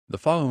The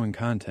following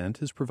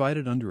content is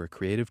provided under a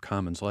Creative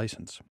Commons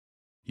license.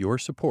 Your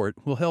support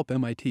will help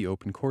MIT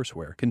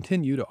OpenCourseware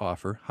continue to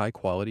offer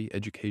high-quality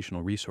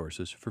educational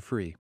resources for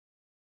free.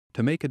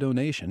 To make a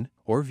donation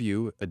or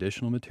view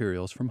additional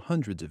materials from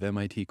hundreds of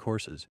MIT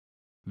courses,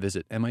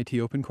 visit MIT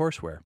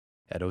OpenCourseware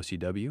at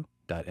ocw.mit.edu.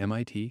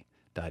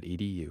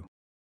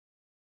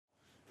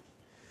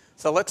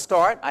 So let's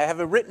start. I have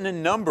written a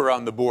number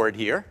on the board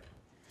here.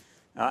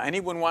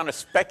 Anyone want to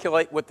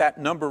speculate what that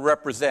number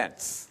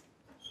represents?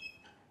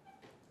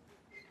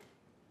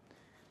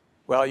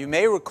 Well, you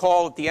may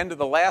recall at the end of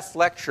the last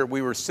lecture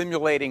we were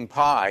simulating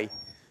pi,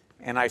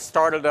 and I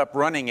started up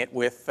running it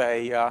with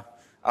a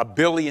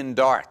billion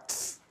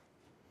darts.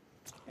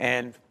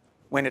 And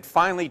when it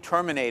finally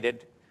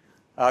terminated,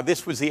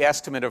 this was the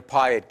estimate of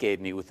pi it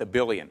gave me with a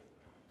billion.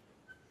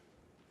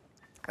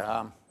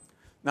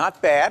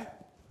 Not bad,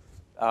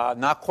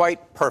 not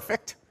quite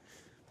perfect,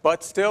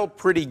 but still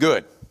pretty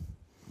good.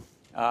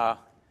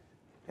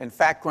 In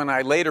fact, when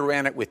I later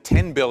ran it with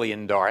 10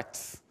 billion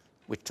darts,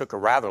 which took a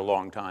rather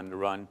long time to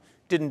run,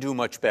 didn't do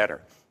much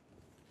better.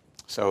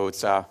 So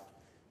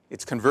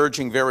it's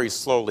converging very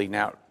slowly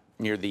now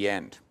near the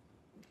end.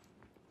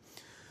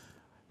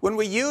 When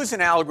we use an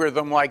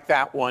algorithm like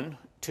that one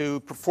to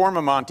perform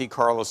a Monte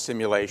Carlo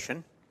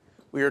simulation,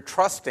 we are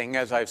trusting,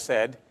 as I've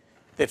said,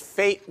 that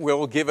fate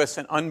will give us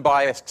an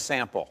unbiased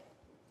sample,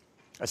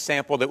 a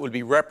sample that would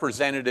be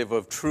representative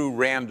of true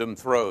random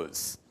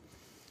throws.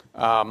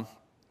 And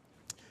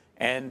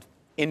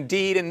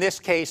indeed, in this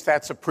case,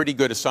 that's a pretty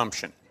good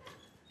assumption.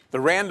 The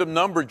random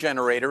number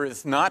generator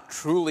is not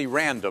truly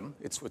random.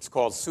 It's what's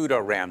called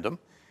pseudo-random,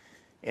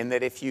 in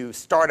that if you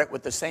start it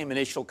with the same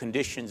initial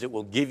conditions, it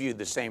will give you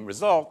the same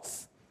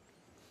results.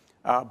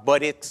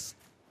 But it's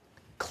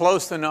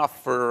close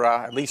enough for,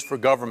 at least for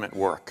government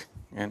work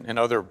and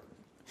other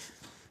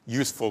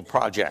useful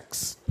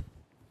projects.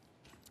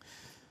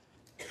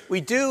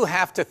 We do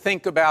have to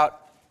think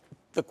about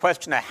the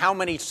question of how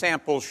many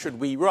samples should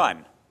we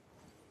run.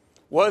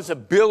 Was a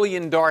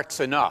billion darts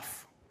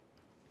enough?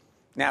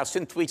 Now,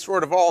 since we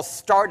sort of all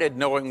started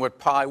knowing what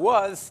pi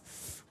was,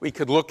 we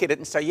could look at it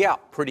and say, yeah,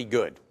 pretty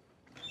good.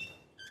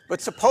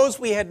 But suppose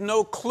we had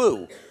no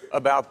clue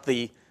about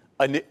the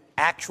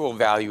actual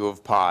value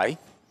of pi.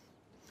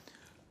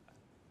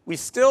 We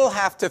still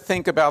have to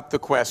think about the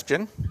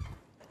question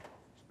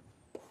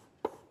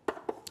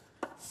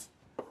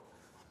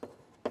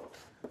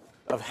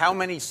of how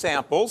many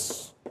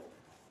samples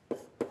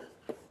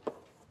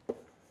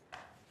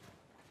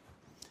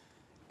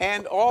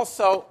and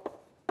also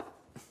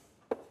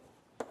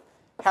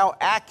how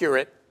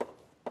accurate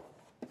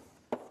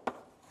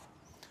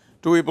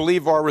do we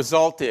believe our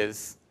result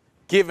is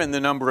given the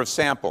number of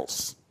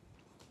samples.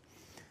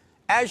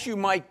 As you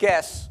might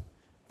guess,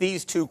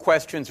 these two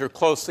questions are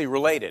closely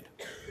related.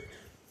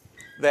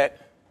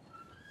 That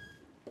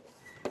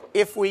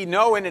if we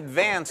know in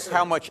advance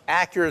how much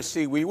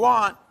accuracy we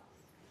want,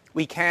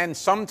 we can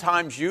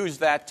sometimes use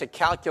that to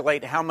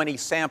calculate how many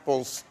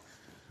samples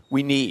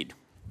we need.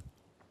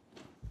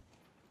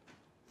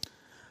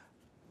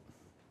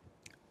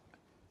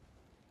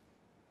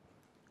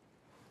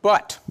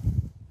 But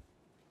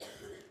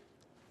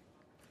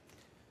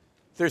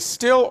there's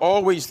still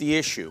always the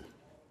issue.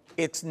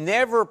 It's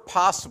never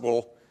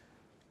possible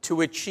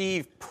to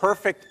achieve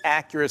perfect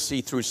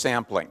accuracy through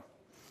sampling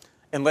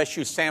unless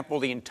you sample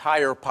the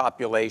entire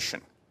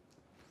population.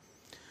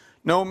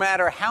 No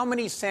matter how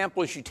many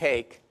samples you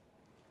take,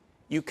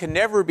 you can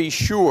never be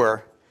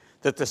sure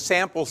that the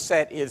sample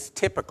set is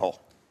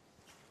typical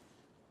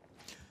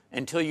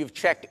until you've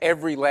checked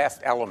every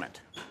last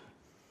element.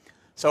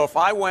 So if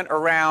I went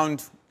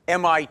around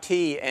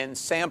MIT and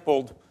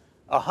sampled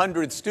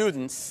 100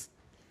 students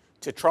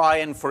to try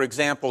and, for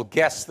example,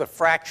 guess the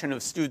fraction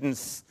of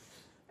students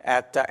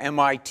at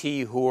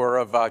MIT who are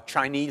of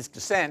Chinese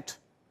descent,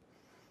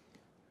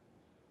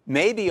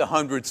 maybe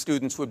 100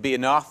 students would be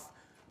enough,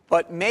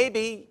 but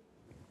maybe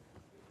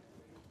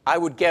I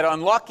would get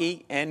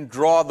unlucky and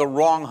draw the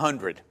wrong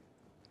 100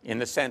 in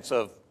the sense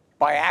of,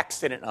 by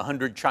accident,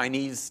 100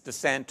 Chinese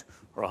descent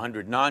or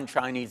 100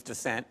 non-Chinese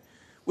descent,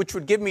 which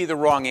would give me the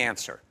wrong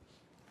answer.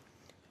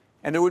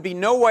 And there would be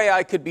no way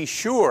I could be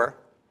sure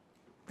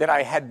that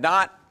I had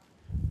not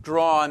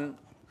drawn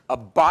a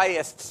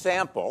biased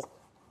sample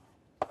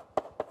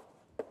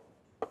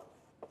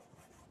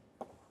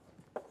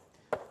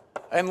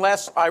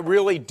unless I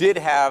really did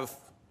have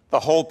the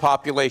whole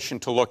population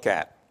to look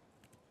at.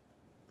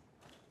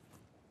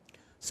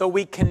 So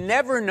we can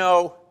never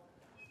know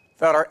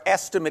that our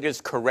estimate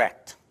is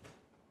correct.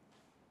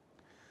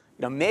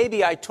 You know,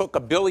 maybe I took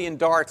a billion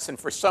darts and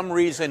for some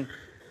reason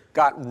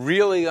got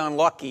really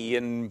unlucky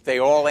and they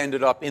all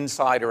ended up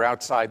inside or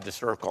outside the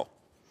circle.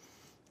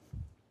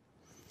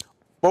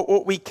 But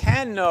what we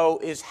can know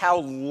is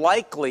how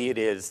likely it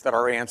is that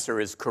our answer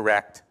is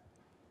correct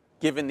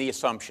given the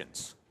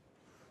assumptions.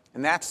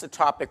 And that's the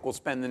topic we'll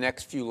spend the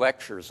next few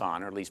lectures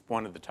on, or at least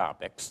one of the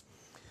topics,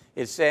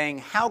 is saying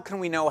how can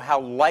we know how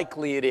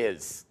likely it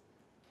is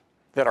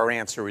that our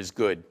answer is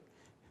good?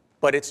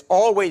 But it's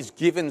always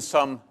given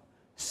some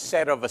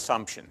set of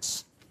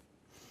assumptions.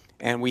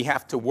 And we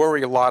have to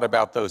worry a lot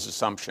about those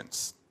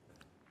assumptions.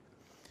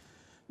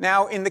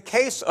 Now, in the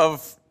case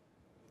of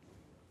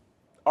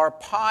our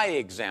pi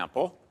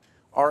example,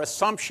 our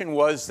assumption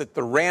was that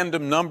the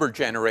random number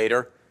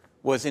generator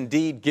was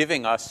indeed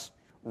giving us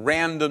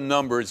random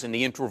numbers in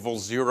the interval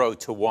 0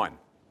 to 1.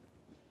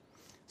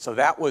 So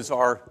that was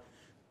our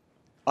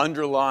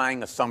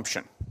underlying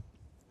assumption.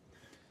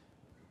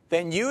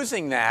 Then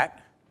using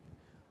that,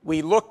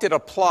 we looked at a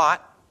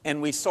plot,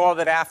 and we saw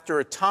that after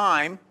a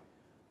time,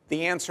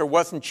 the answer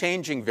wasn't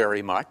changing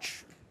very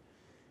much.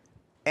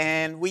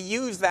 And we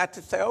used that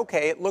to say,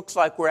 OK, it looks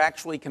like we're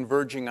actually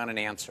converging on an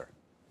answer.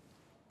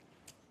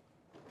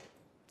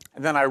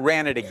 And then I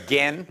ran it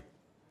again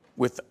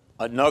with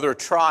another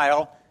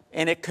trial,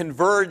 and it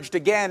converged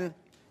again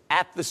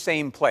at the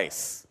same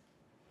place.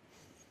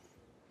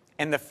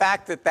 And the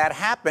fact that that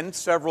happened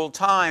several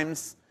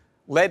times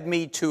led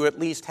me to at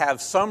least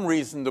have some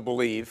reason to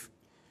believe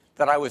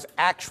that I was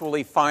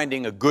actually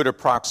finding a good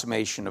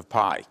approximation of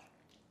pi.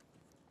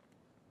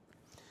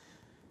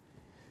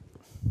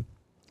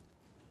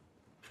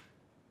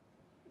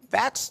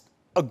 That's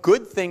a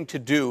good thing to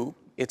do.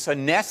 It's a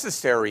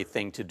necessary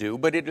thing to do,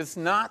 but it is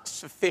not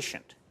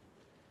sufficient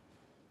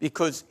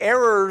because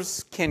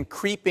errors can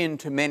creep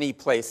into many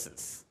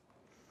places.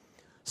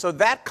 So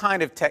that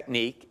kind of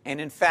technique,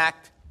 and in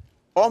fact,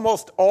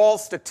 almost all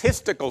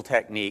statistical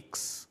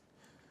techniques,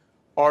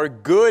 are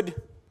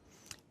good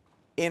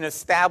in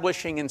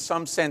establishing, in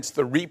some sense,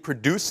 the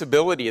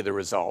reproducibility of the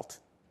result,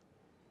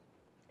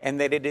 and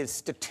that it is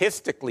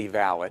statistically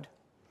valid,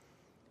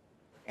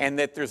 and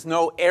that there's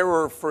no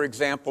error, for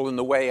example, in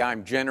the way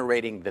I'm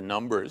generating the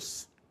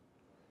numbers.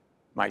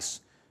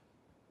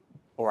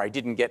 Or I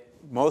didn't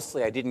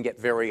get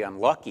very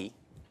unlucky.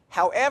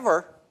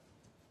 However,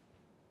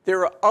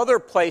 there are other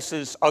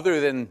places other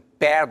than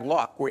bad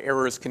luck where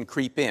errors can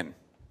creep in.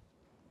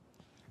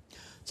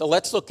 So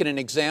let's look at an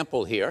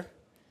example here.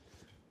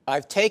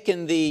 I've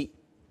taken the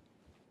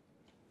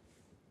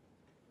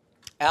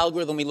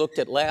algorithm we looked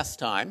at last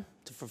time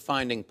for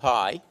finding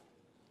pi,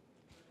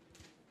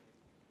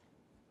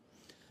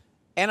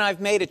 and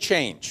I've made a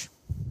change.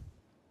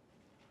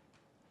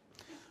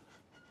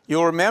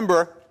 You'll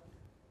remember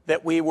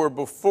that we were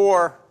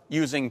before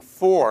using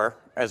 4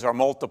 as our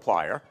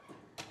multiplier.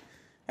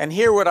 And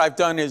here what I've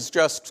done is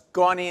just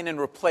gone in and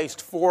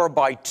replaced 4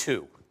 by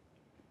 2,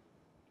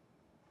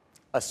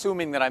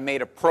 assuming that I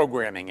made a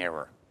programming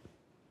error.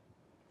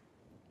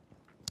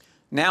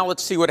 Now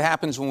let's see what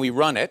happens when we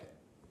run it.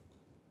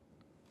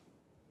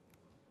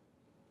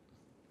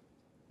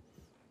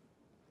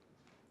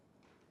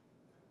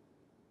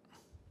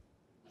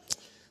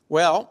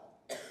 Well,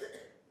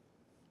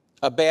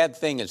 a bad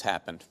thing has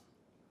happened.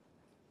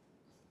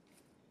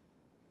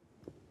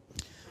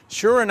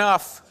 Sure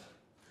enough,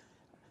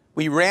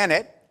 we ran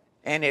it,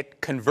 and it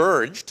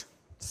converged,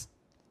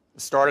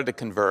 started to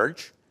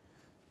converge.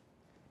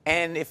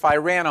 And if I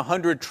ran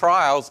 100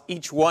 trials,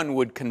 each one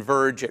would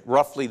converge at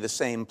roughly the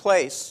same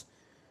place.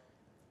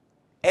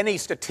 Any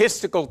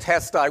statistical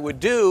test I would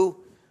do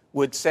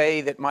would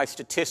say that my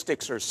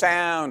statistics are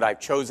sound, I've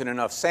chosen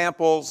enough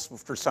samples,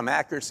 for some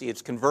accuracy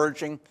it's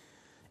converging.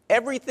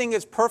 Everything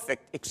is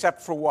perfect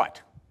except for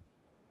what?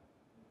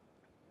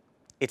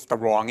 It's the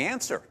wrong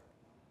answer.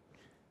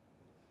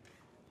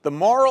 The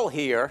moral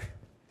here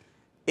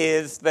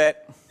is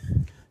that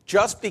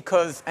just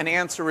because an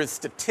answer is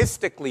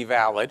statistically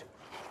valid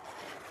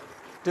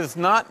does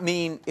not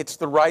mean it's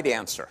the right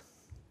answer.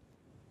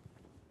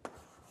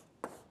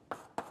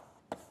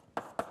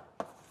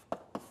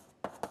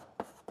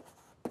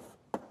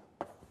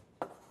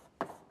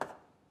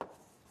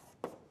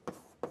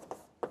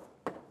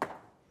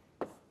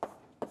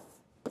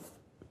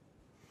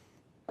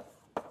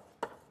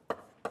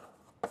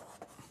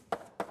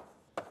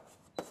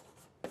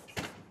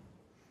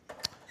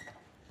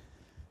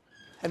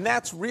 And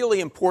that's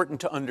really important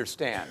to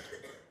understand,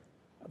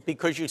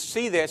 because you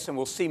see this, and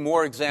we'll see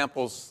more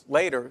examples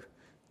later,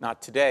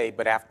 not today,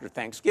 but after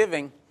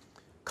Thanksgiving,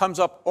 comes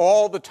up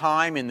all the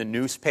time in the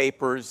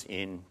newspapers,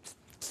 in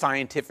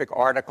scientific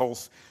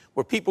articles,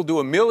 where people do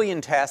 1 million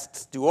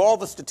tests, do all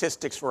the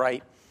statistics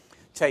right,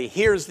 say,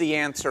 here's the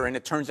answer, and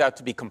it turns out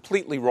to be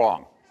completely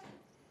wrong.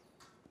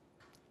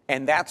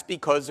 And that's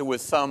because there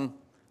was some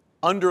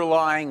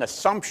underlying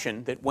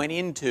assumption that went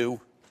into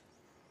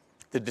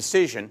the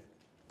decision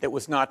that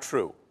was not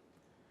true.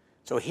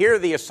 So here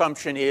the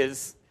assumption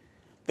is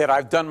that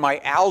I've done my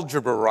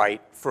algebra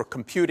right for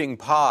computing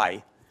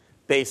pi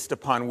based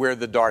upon where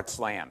the darts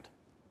land.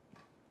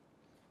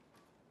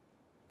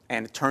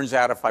 And it turns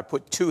out if I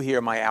put 2 here,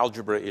 my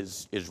algebra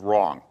is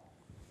wrong.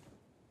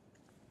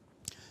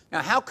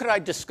 Now, how could I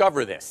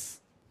discover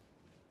this?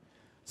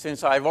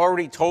 Since I've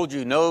already told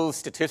you no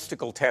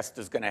statistical test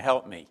is going to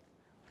help me,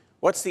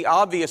 what's the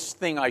obvious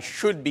thing I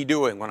should be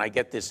doing when I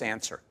get this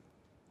answer?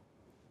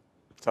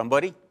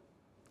 Somebody?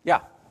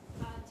 Yeah?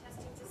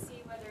 Testing to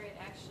see whether it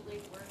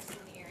actually works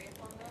in the area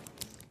formula?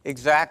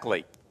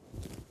 Exactly.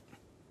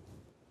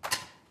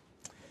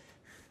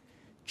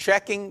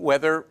 Checking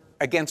whether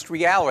against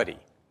reality.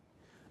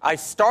 I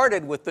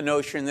started with the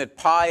notion that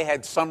pi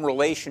had some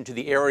relation to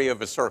the area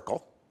of a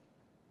circle.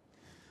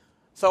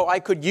 So I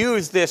could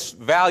use this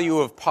value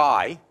of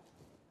pi,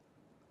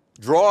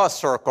 draw a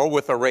circle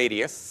with a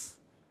radius,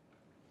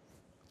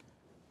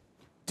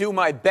 do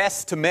my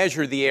best to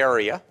measure the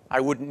area.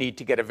 I wouldn't need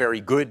to get a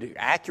very good,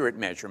 accurate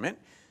measurement.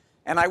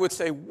 And I would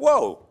say,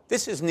 whoa,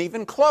 this isn't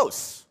even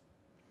close.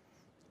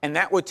 And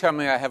that would tell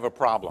me I have a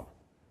problem.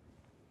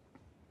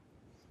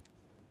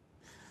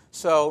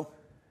 So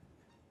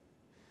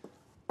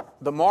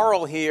the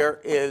moral here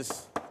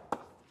is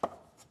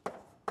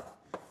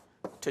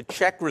to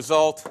check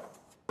result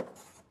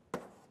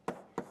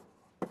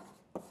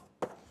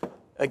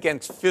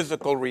against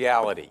physical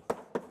reality.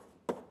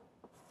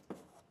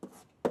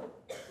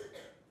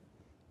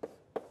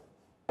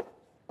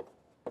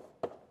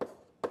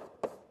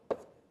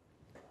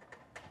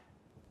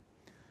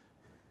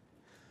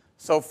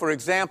 So for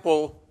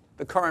example,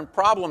 the current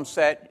problem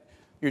set,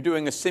 you're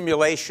doing a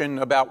simulation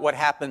about what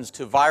happens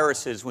to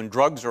viruses when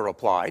drugs are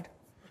applied.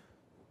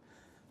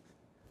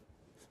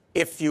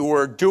 If you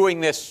were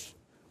doing this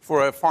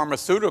for a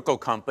pharmaceutical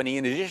company,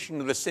 in addition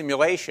to the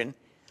simulation,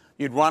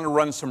 you'd want to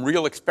run some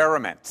real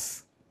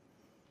experiments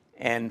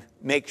and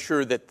make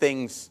sure that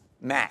things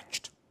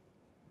matched.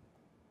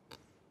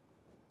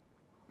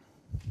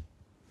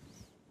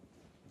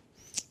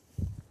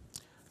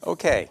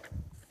 Okay.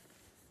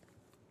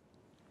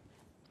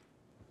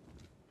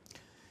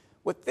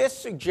 What this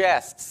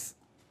suggests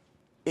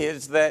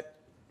is that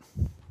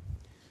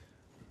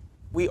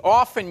we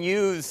often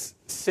use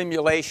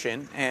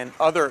simulation and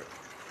other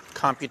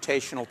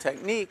computational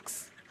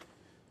techniques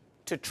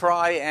to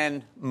try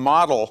and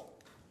model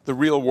the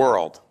real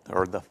world,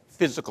 or the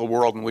physical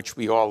world in which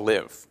we all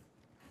live.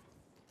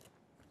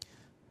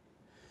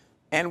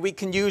 And we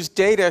can use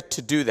data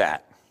to do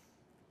that.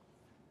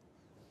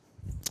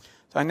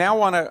 So I now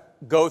want to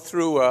go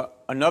through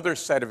another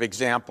set of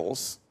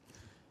examples,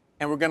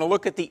 and we're going to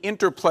look at the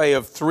interplay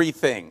of three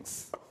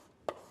things.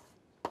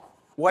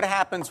 What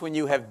happens when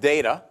you have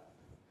data,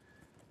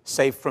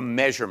 say from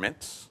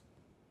measurements,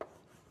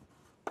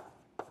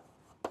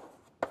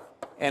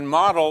 and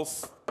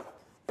models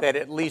that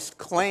at least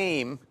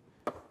claim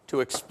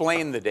to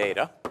explain the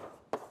data?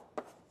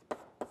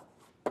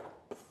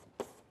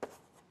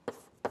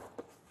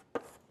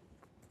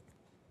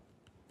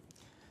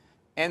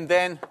 And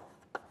then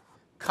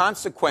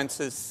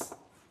consequences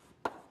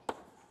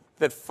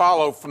that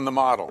follow from the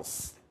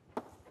models.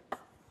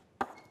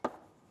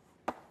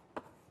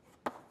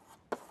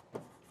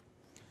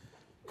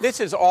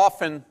 This is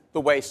often the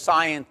way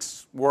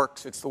science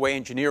works. It's the way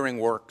engineering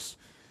works.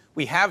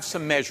 We have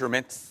some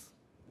measurements.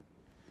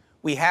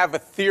 We have a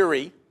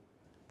theory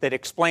that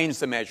explains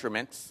the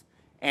measurements.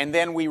 And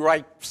then we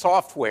write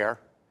software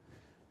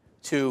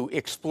to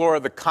explore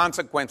the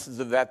consequences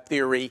of that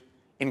theory,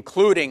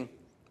 including,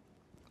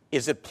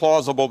 is it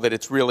plausible that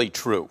it's really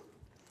true?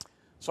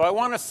 So I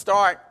want to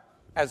start,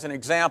 as an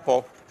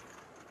example,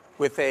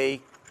 with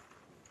a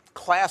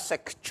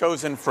classic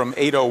chosen from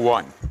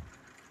 801.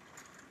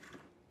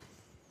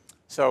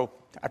 So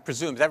I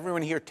presume, has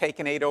everyone here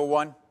taken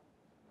 801?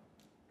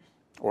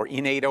 Or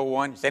in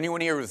 801? Is anyone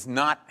here who's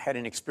not had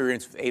an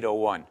experience with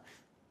 801?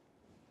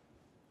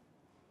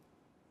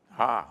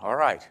 Ah, all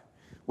right.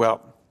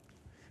 Well,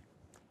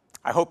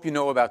 I hope you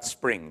know about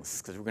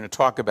springs, because we're going to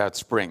talk about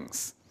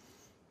springs.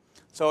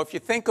 So if you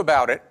think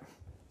about it,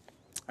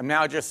 I'm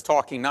now just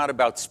talking not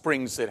about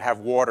springs that have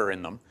water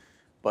in them,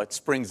 but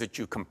springs that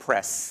you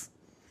compress,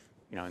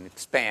 and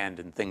expand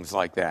and things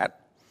like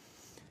that.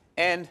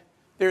 And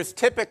there's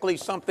typically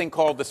something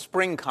called the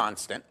spring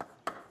constant.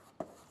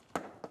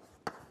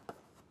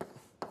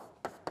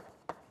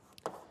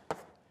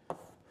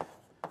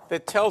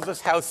 That tells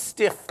us how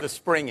stiff the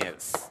spring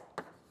is,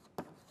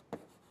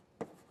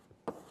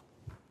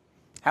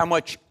 how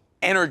much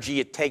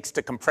energy it takes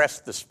to compress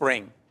the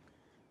spring,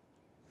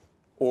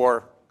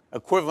 or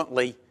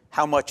equivalently,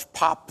 how much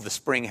pop the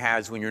spring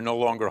has when you're no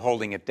longer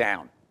holding it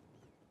down.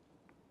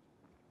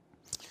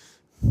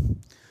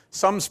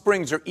 Some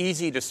springs are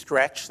easy to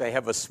stretch. They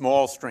have a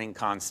small string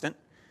constant.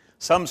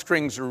 Some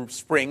springs,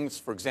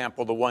 for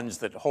example, the ones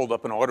that hold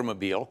up an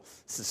automobile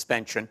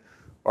suspension,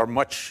 are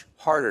much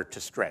harder to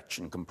stretch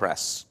and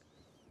compress.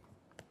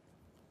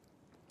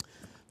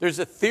 There's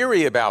a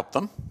theory about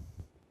them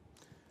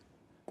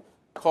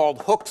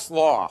called Hooke's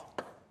law.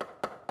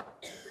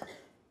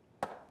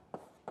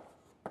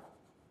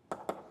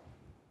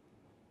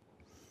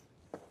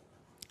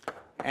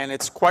 And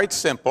it's quite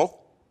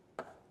simple.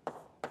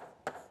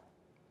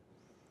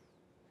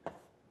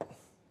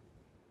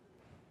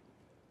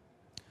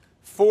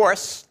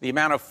 Force, the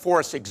amount of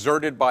force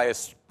exerted by a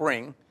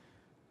spring,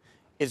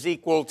 is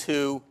equal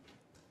to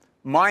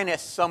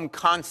minus some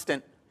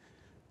constant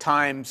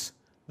times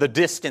the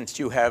distance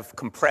you have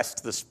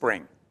compressed the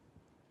spring.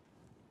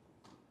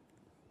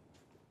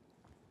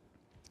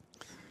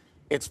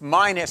 It's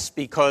minus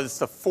because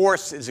the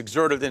force is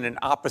exerted in an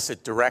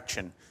opposite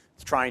direction.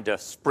 It's trying to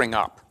spring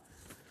up.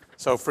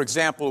 So, for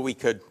example, we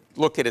could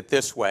look at it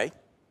this way.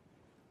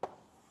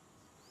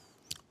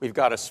 We've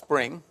got a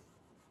spring.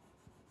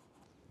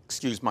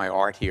 excuse my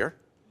art here.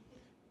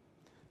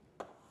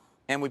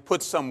 And we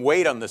put some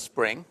weight on the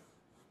spring,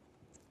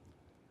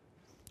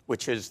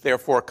 which has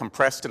therefore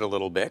compressed it a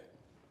little bit.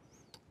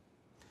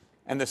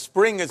 And the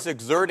spring is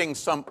exerting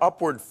some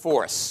upward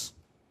force.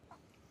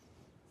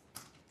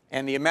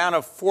 And the amount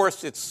of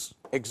force it's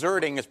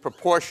exerting is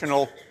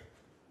proportional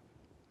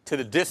to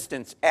the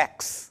distance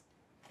x.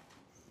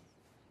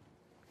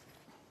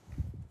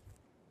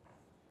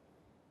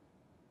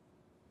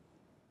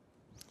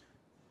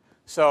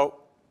 So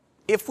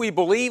if we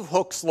believe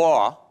Hooke's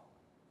law,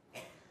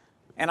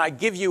 and I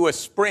give you a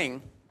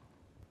spring,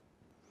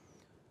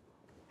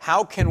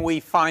 how can we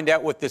find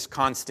out what this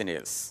constant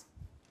is?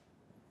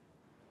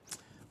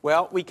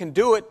 Well, we can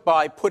do it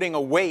by putting a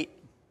weight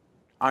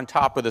on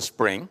top of the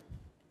spring.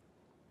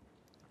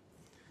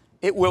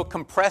 It will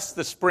compress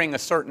the spring a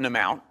certain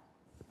amount,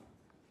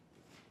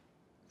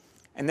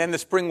 and then the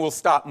spring will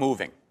stop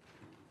moving.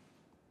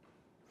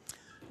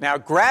 Now,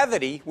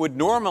 gravity would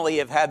normally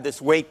have had this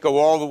weight go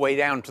all the way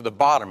down to the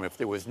bottom if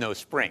there was no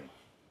spring.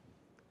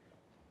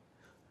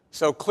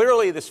 So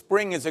clearly, the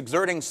spring is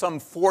exerting some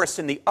force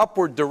in the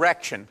upward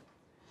direction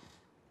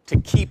to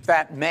keep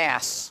that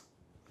mass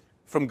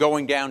from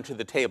going down to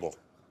the table,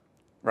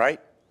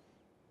 right?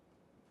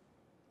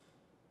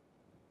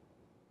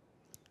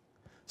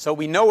 So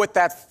we know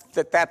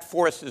that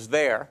force is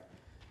there.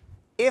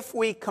 If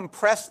we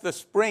compress the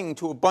spring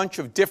to a bunch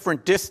of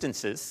different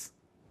distances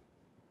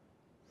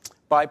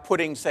by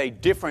putting, say,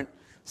 different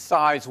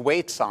size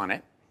weights on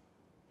it,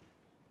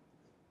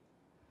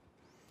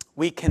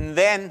 we can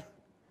then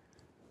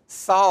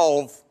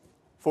solve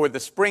for the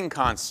spring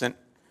constant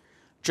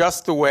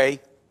just the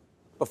way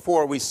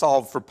before we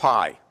solved for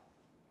pi.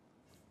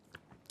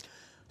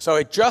 So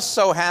it just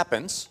so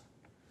happens,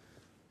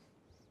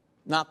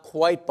 not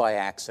quite by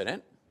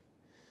accident,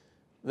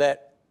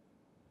 that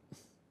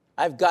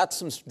I've got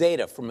some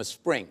data from a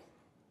spring.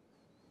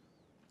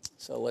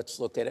 So let's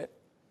look at it.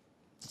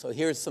 So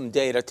here's some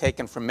data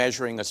taken from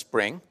measuring a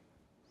spring.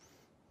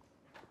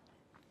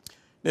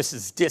 This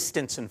is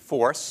distance and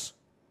force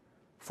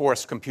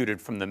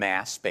computed from the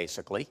mass,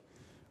 basically,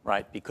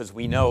 right? Because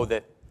we know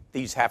that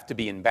these have to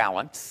be in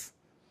balance.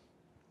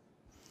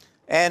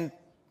 And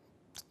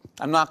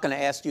I'm not going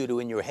to ask you to,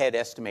 in your head,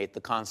 estimate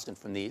the constant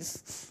from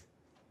these.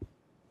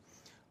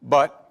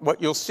 But what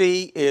you'll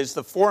see is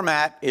the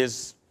format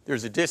is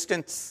there's a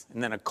distance,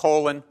 and then a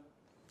colon,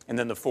 and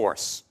then the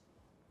force.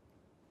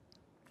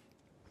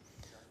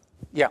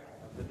 Yeah?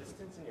 The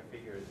distance in your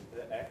figures,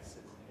 the x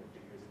in your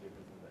figure is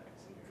different from the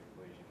x in your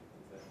equation.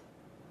 Is that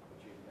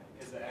what you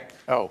meant? Is the x?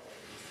 Oh.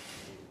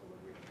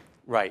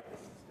 Right.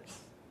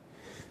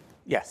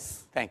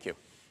 Yes, thank you.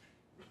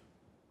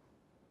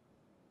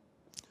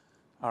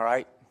 All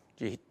right.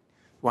 Do you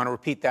want to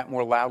repeat that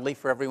more loudly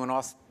for everyone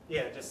else?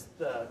 Yeah, just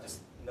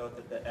note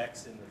that the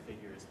x in the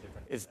figure is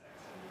different from the x in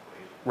the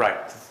equation.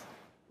 Right.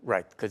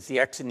 Right, because the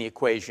x in the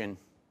equation,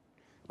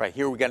 right,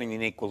 here we're getting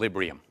an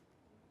equilibrium.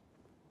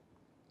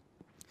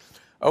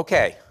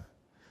 Okay,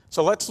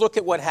 so let's look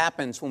at what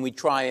happens when we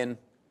try and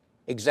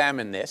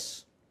examine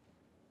this.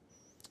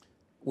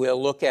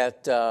 We'll look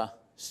at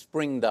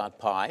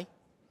spring.pi.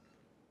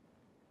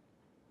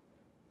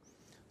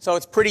 So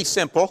it's pretty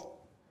simple.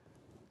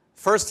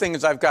 First thing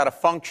is I've got a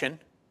function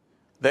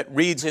that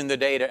reads in the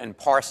data and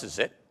parses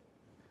it.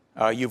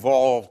 You've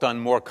all done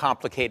more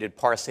complicated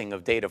parsing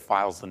of data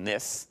files than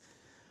this,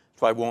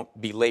 so I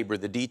won't belabor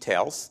the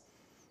details.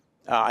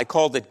 I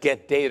called it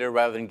get data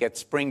rather than get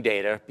spring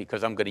data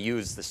because I'm going to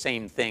use the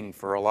same thing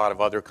for a lot of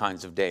other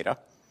kinds of data.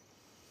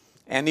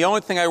 And the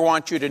only thing I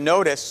want you to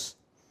notice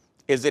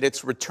is that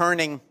it's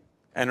returning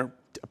a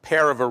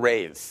pair of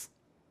arrays.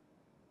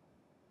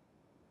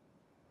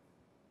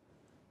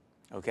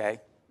 Okay?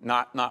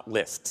 Not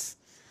lists.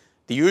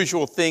 The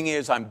usual thing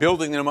is I'm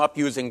building them up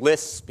using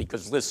lists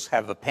because lists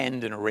have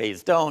append and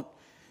arrays don't.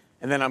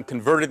 And then I'm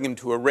converting them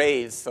to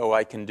arrays so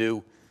I can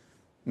do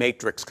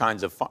matrix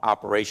kinds of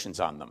operations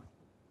on them.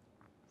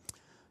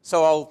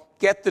 So I'll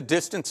get the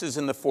distances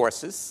and the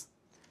forces,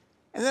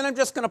 and then I'm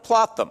just going to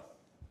plot them.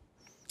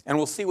 And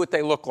we'll see what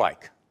they look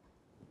like.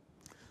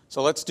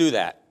 So let's do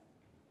that.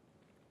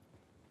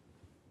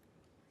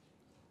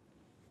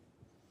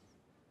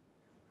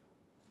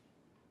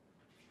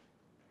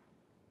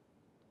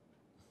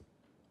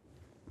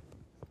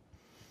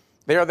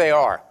 There they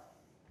are.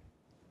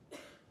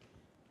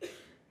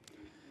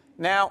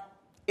 Now,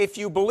 if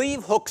you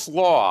believe Hooke's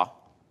law,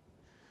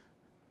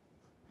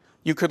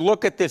 you could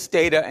look at this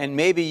data and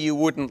maybe you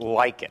wouldn't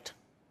like it.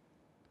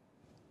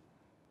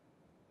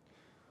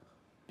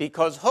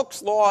 Because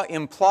Hooke's law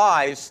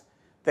implies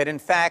that, in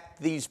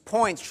fact, these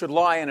points should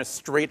lie in a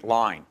straight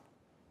line.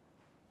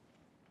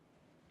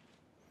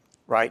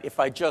 Right? If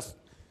I just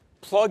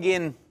plug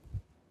in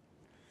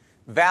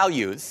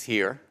values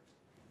here,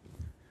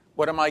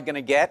 what am I going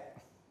to get?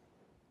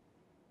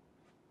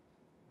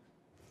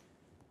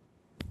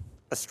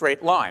 A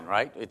straight line,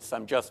 right?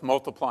 I'm just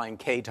multiplying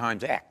k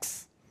times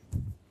x.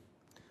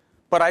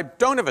 But I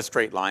don't have a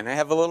straight line. I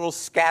have a little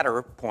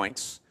scatter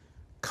points.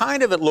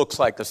 Kind of it looks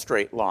like a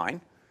straight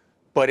line,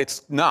 but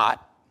it's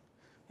not.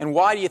 And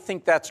why do you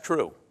think that's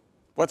true?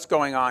 What's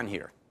going on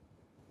here?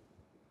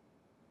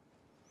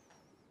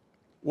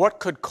 What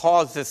could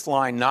cause this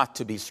line not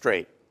to be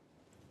straight?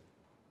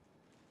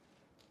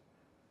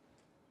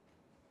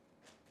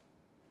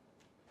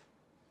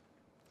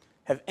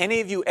 Have any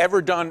of you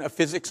ever done a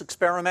physics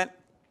experiment?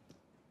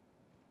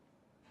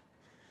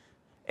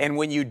 And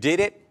when you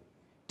did it,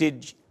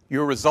 did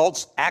your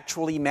results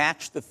actually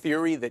match the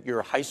theory that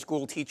your high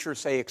school teacher,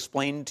 say,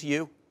 explained to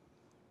you?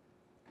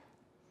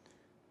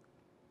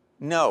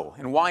 No.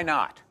 And why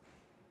not?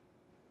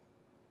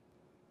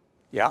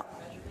 Yeah?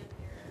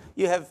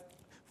 You have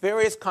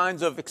various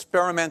kinds of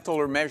experimental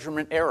or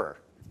measurement error.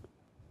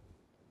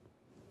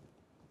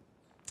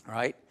 All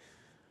right?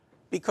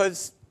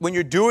 Because when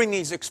you're doing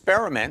these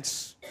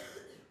experiments,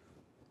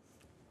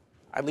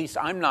 at least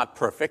I'm not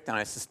perfect, and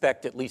I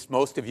suspect at least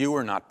most of you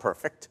are not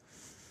perfect,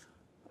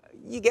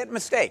 you get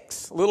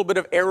mistakes. A little bit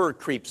of error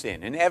creeps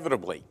in,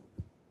 inevitably.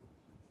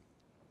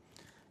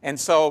 And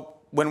so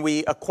when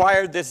we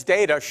acquired this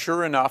data,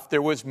 sure enough,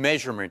 there was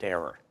measurement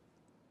error.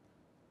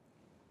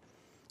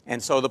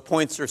 And so the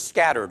points are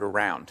scattered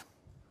around.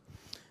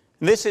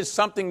 And this is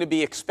something to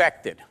be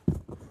expected.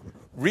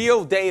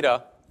 Real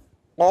data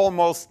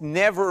almost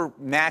never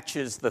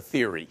matches the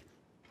theory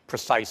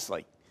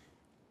precisely,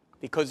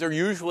 because there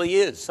usually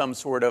is some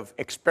sort of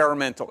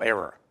experimental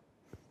error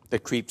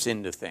that creeps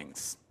into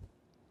things.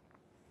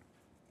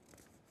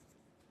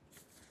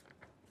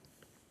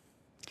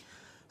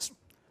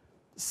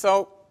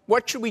 So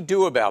what should we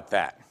do about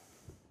that?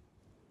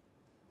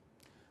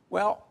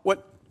 Well,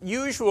 what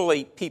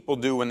usually people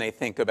do when they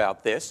think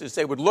about this is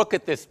they would look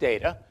at this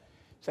data,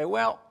 say,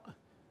 well,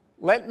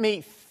 let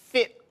me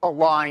fit a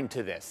line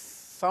to this.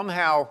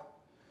 Somehow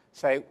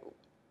say,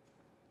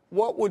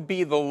 what would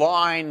be the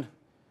line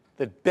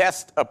that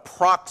best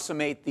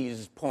approximate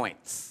these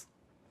points?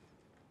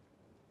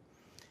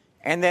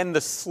 And then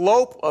the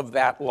slope of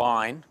that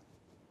line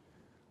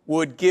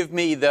would give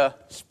me the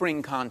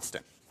spring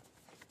constant.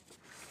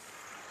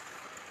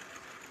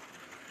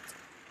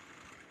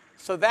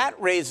 So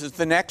that raises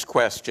the next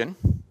question.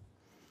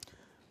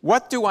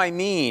 What do I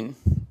mean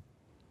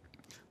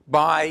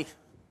by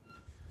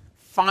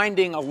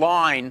finding a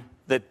line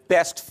that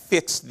best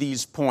fits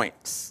these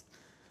points?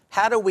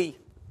 How do we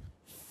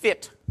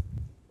fit,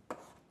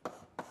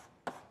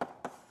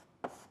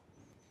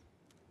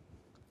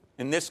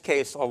 in this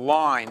case, a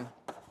line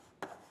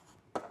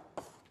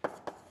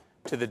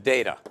to the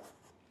data?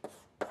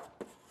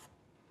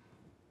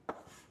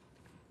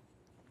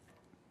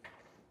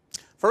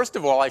 First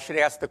of all, I should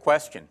ask the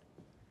question,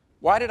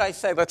 why did I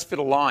say let's fit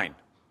a line?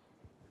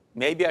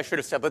 Maybe I should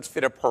have said let's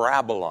fit a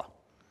parabola,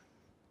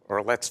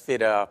 or let's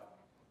fit a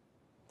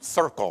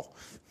circle.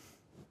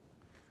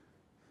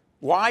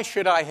 Why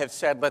should I have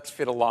said let's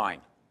fit a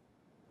line?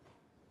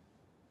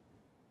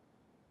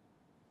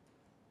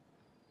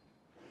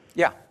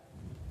 Yeah?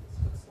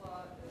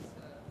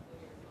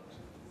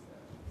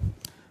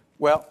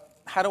 Well,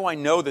 how do I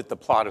know that the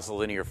plot is a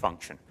linear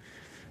function?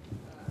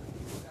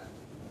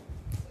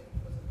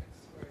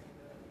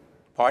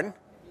 Pardon?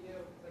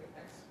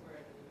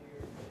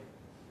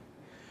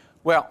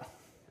 Well,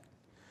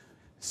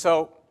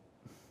 so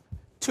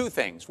two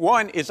things.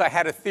 One is I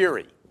had a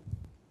theory.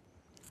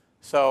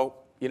 So,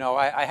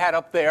 I had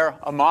up there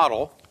a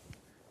model,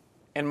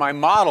 and my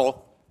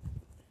model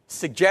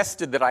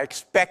suggested that I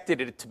expected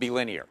it to be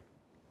linear.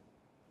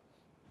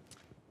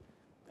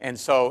 And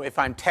so if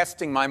I'm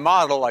testing my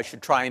model, I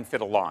should try and fit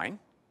a line,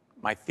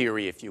 my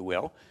theory, if you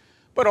will.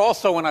 But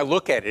also, when I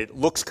look at it, it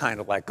looks kind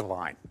of like a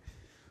line.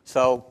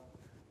 So,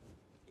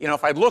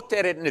 if I looked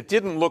at it and it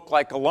didn't look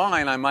like a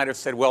line, I might have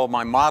said, well,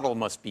 my model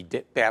must be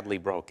badly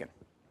broken.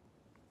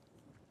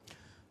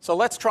 So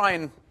let's try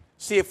and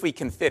see if we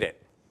can fit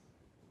it.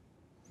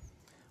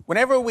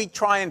 Whenever we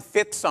try and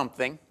fit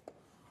something,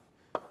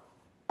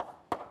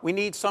 we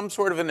need some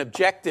sort of an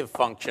objective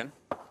function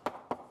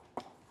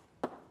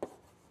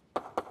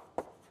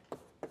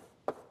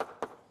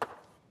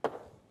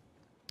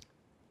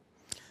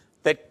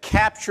that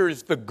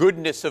captures the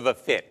goodness of a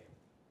fit.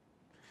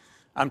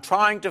 I'm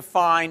trying to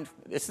find,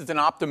 this is an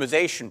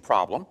optimization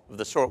problem of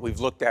the sort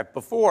we've looked at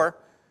before.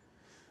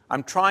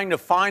 I'm trying to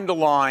find a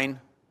line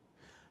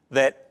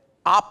that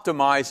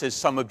optimizes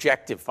some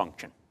objective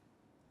function.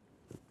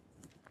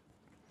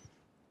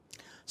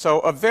 So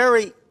a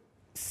very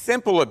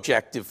simple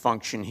objective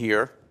function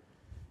here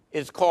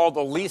is called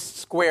the least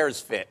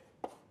squares fit.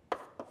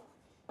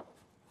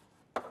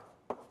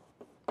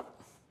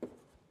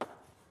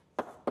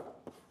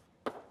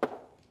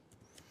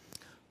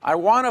 I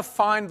want to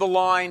find the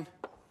line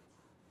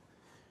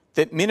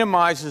that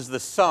minimizes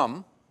the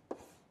sum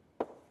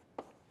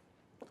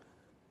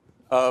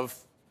of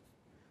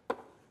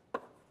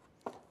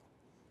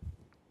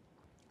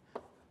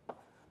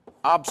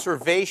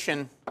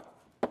observation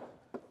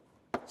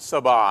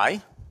sub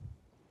I,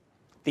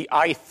 the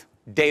ith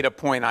data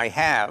point I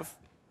have,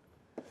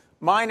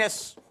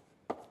 minus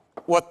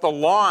what the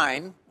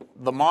line,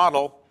 the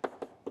model,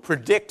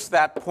 predicts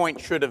that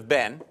point should have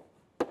been,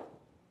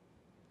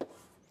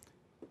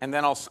 and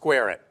then I'll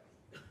square it.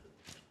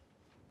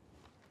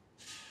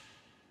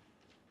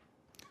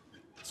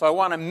 So I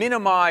want to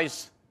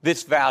minimize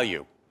this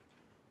value.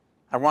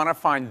 I want to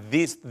find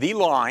the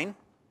line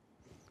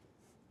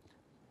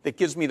that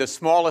gives me the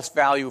smallest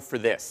value for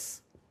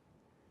this.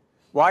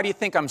 Why do you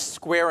think I'm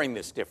squaring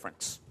this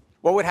difference?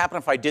 What would happen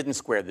if I didn't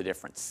square the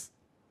difference?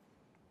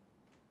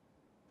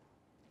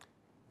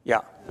 Yeah.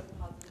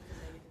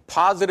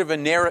 Positive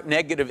and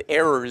negative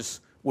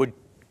errors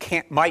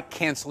might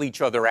cancel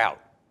each other out.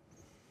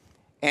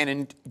 And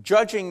in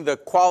judging the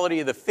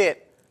quality of the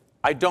fit,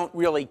 I don't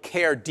really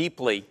care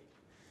deeply.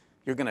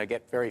 You're going to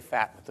get very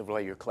fat with the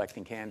way you're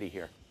collecting candy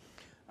here.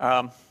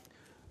 I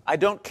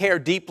don't care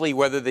deeply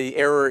whether the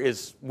error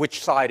is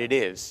which side it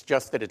is,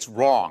 just that it's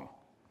wrong.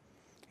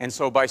 And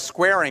so by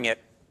squaring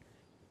it,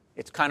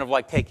 it's kind of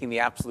like taking the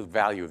absolute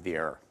value of the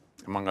error,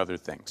 among other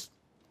things.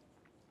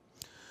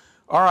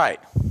 All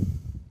right.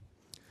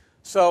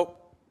 So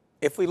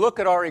if we look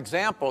at our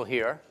example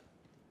here,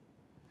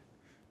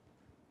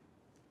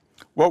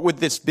 what would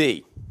this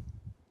be?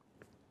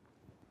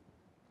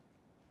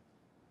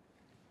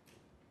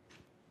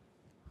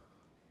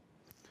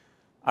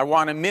 I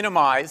want to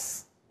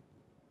minimize.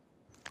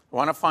 I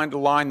want to find a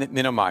line that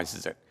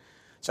minimizes it.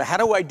 So how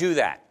do I do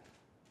that?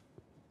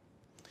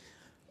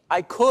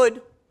 I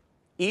could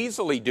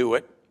easily do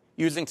it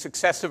using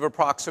successive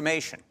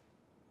approximation.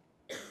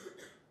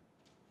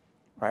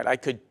 Right? I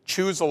could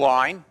choose a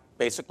line.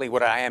 Basically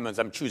what I am is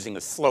I'm choosing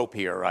a slope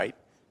here, right?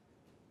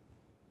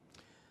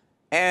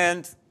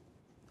 And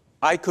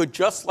I could,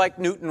 just like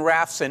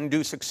Newton-Raphson,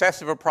 do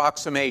successive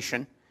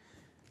approximation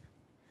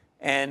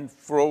and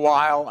for a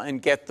while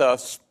and get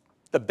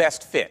the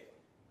best fit.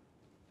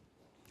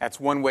 That's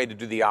one way to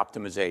do the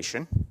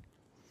optimization.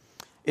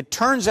 It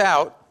turns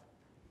out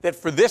that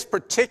for this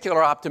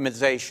particular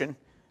optimization,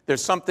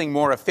 there's something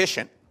more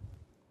efficient.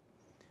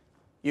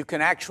 You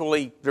can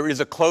actually, there is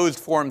a closed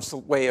form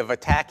way of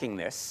attacking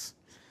this.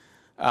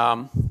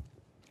 And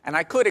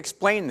I could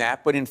explain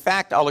that, but in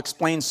fact, I'll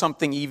explain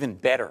something even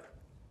better.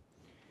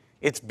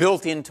 It's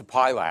built into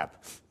PyLab.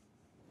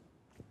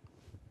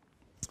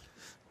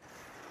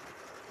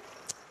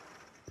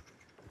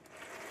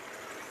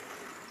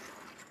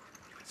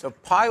 So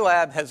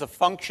PyLab has a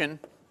function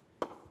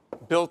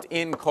built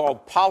in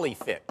called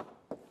polyfit.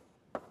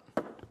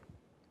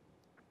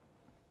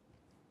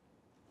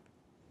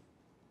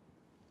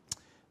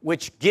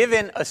 Which,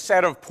 given a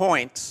set of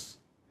points,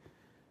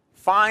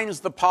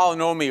 finds the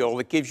polynomial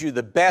that gives you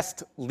the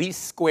best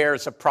least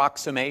squares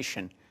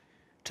approximation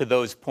to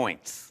those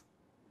points.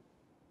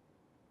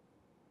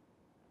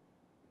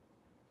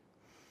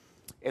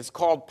 It's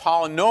called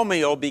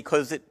polynomial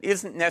because it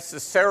isn't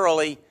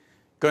necessarily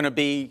going to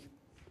be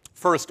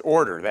first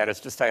order. That is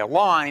to say, a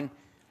line,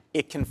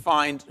 it can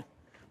find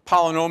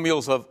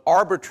polynomials of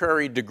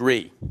arbitrary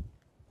degree.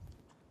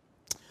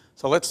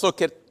 So let's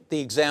look at the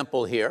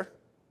example here.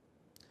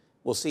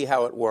 We'll see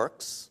how it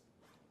works.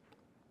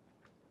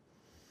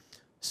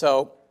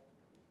 So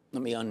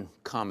let me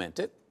uncomment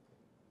it.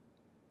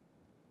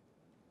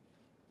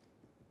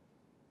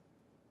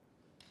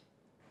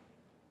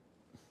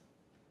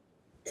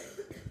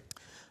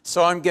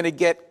 So I'm going to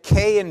get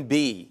K and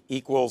B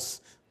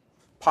equals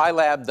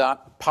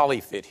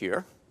pylab.polyfit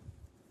here.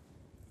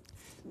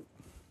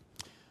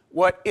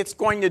 What it's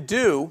going to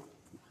do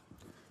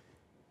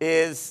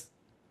is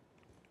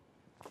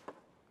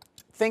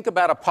think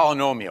about a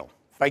polynomial.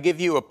 If I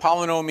give you a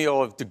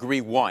polynomial of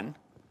degree 1,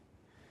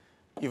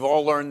 you've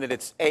all learned that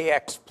it's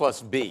ax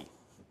plus b.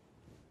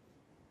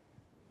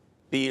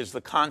 B is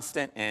the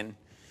constant, and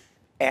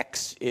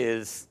x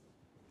is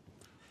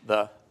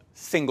the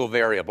single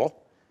variable.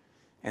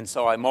 And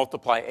so I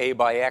multiply a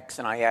by x,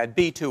 and I add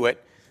b to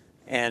it.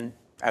 And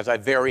as I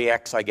vary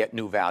x, I get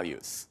new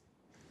values.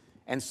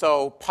 And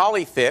so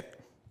polyfit,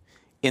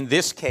 in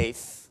this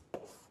case,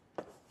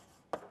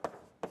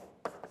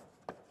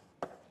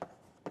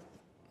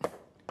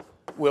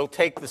 will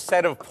take the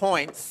set of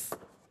points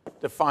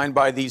defined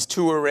by these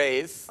two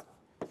arrays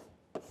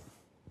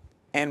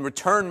and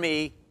return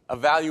me a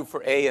value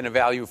for A and a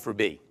value for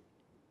B.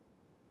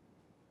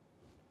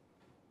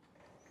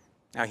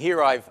 Now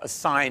here I've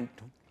assigned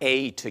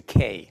A to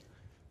K,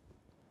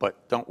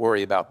 but don't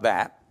worry about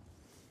that.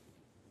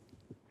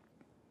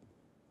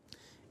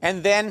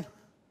 And then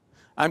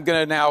I'm going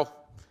to now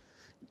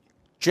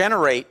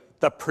generate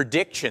the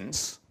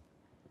predictions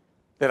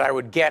that I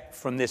would get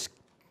from this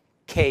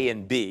K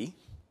and B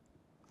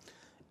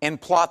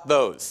and plot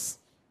those.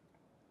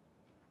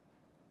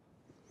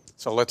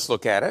 So let's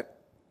look at it.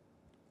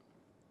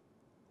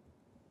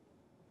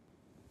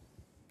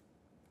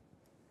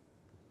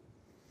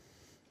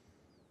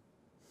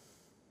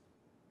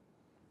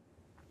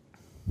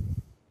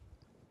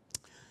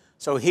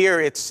 So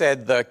here it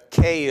said the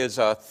K is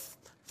a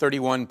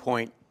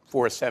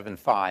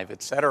 31.475,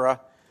 et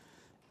cetera,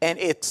 and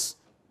it's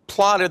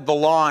plotted the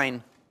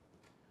line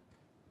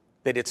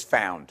that it's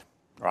found,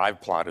 or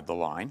I've plotted the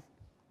line.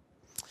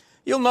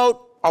 You'll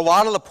note a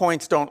lot of the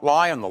points don't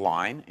lie on the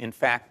line. In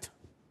fact,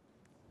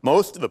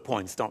 most of the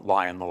points don't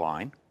lie on the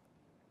line.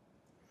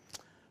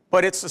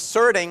 But it's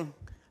asserting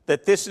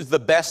that this is the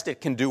best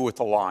it can do with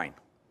the line.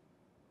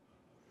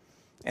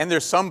 And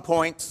there's some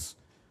points,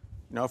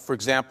 for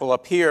example,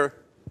 up here,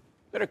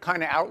 that are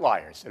kind of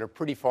outliers, that are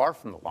pretty far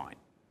from the line.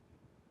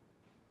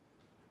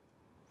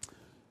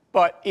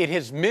 But it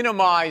has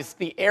minimized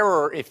the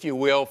error, if you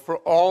will, for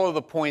all of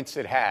the points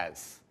it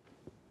has.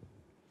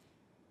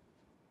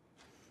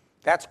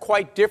 That's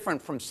quite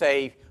different from,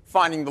 say,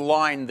 finding the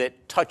line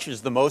that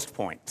touches the most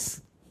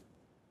points,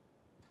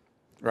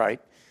 right?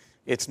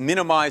 It's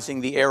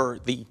minimizing the error,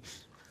 the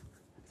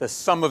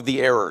sum of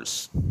the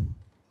errors.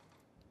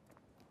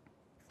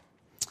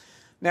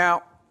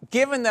 Now,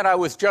 given that I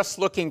was just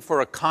looking for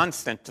a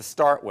constant to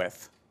start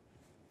with,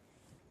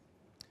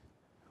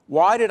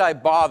 why did I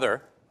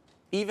bother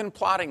even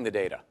plotting the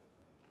data?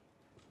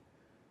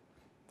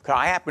 Because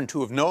I happen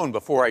to have known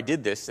before I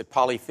did this that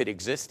polyfit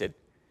existed.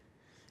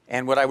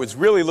 And what I was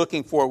really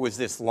looking for was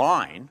this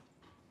line.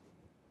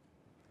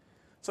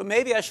 So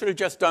maybe I should have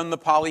just done the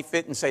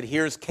polyfit and said,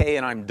 here's K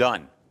and I'm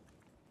done.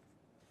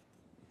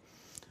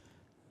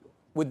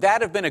 Would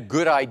that have been a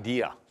good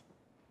idea?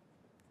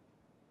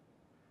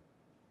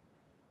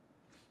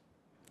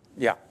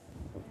 Yeah.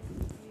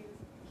 You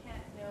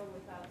can't know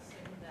without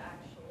seeing the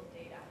actual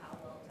data how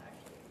well it's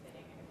actually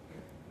fitting in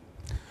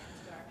your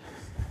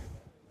instructions.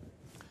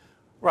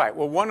 Right.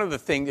 Well, one of the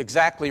things,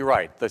 exactly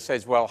right, that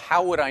says, well,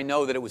 how would I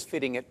know that it was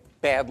fitting it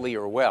badly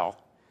or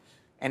well?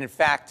 And in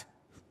fact,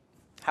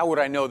 how would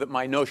I know that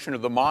my notion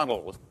of the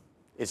model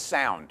is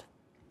sound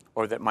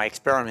or that my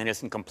experiment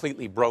isn't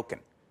completely broken?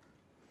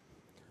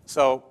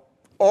 So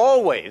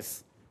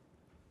always,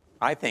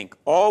 I think,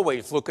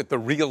 always look at the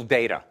real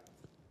data.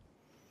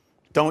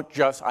 Don't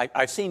just,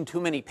 I've seen too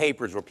many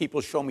papers where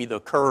people show me the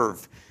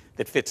curve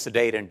that fits the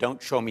data and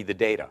don't show me the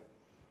data.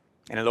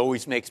 And it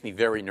always makes me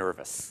very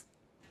nervous.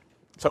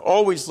 So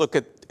always look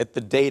at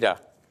the data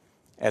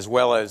as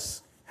well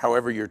as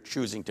however you're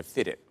choosing to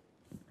fit it.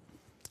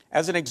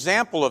 As an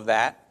example of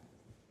that,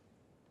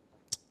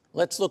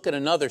 let's look at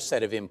another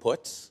set of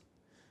inputs.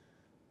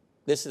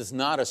 This is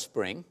not a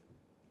spring.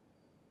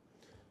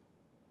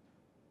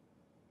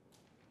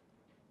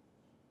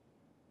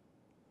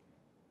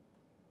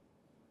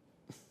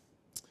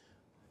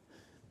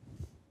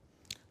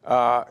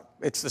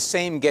 It's the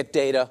same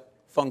getData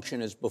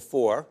function as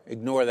before.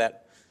 Ignore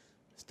that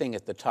thing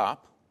at the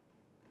top.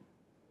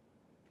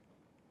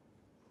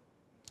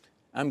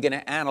 I'm going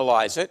to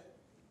analyze it,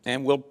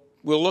 and we'll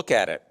look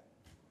at it.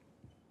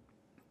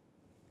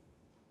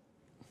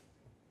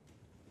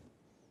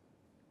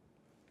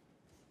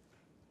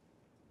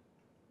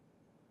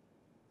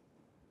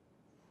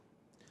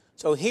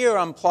 So here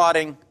I'm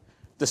plotting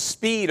the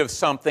speed of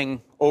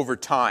something over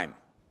time.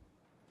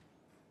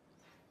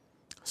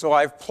 So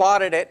I've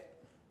plotted it,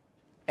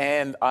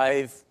 and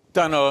I've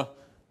done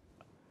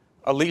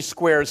a least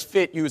squares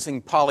fit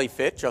using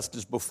polyfit, just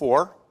as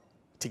before,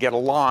 to get a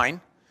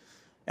line.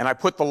 And I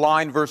put the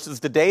line versus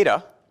the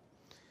data.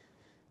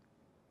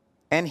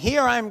 And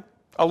here I'm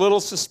a little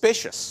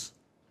suspicious,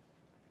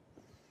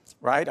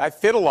 right? I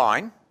fit a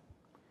line,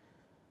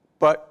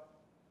 but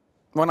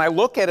when I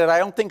look at it, I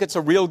don't think it's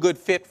a real good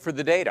fit for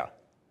the data.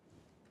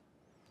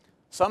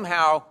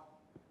 Somehow,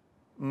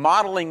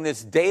 modeling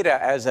this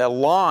data as a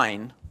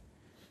line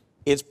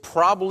is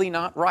probably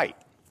not right.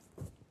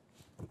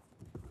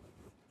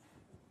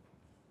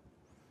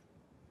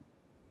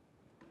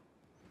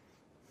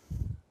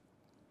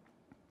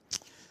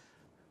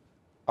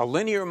 A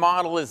linear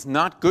model is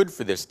not good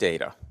for this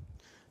data.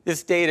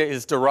 This data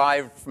is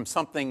derived from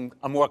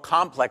a more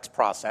complex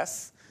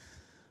process.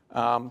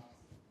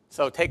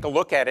 So take a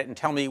look at it and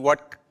tell me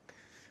what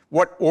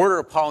order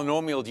of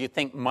polynomial do you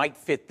think might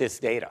fit this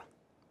data?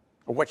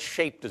 Or what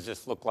shape does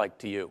this look like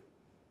to you?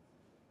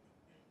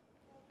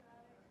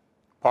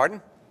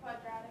 Pardon?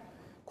 Quadratic.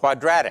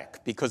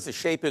 Quadratic, because the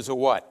shape is a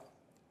what?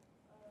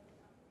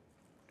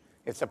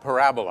 It's a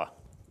parabola.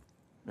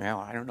 Well,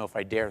 I don't know if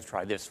I dare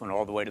try this one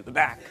all the way to the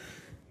back.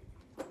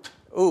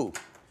 Ooh.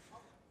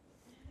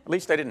 At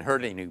least I didn't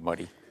hurt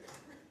anybody.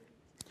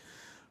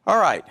 All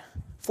right.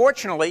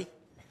 Fortunately,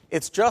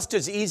 it's just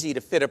as easy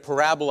to fit a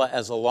parabola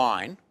as a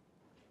line.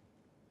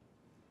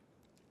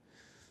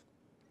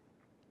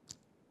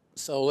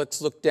 So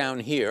let's look down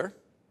here.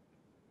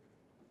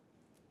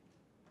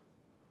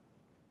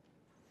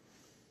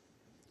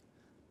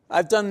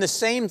 I've done the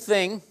same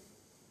thing,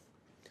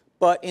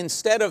 but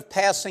instead of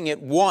passing it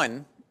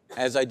 1,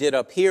 as I did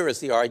up here as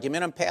the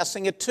argument, I'm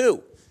passing it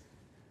 2,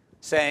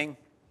 saying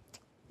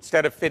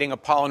instead of fitting a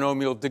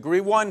polynomial of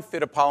degree 1,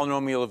 fit a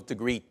polynomial of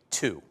degree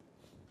 2.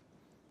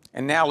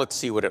 And now let's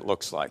see what it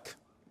looks like.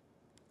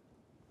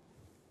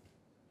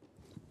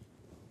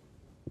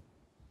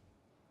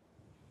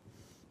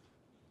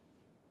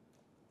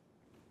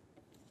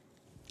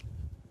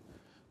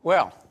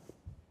 Well,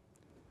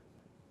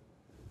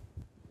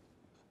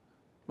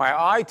 my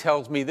eye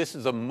tells me this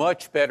is a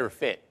much better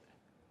fit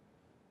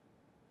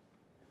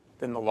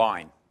than the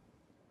line.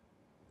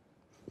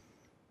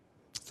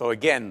 So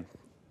again,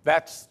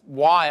 that's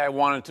why I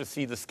wanted to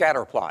see the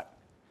scatter plot,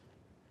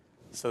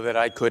 so that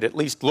I could at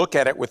least look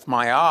at it with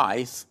my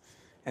eyes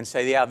and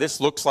say, yeah,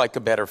 this looks like a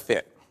better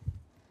fit.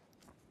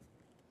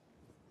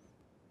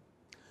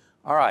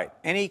 All right,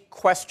 any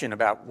question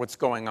about what's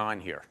going on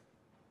here?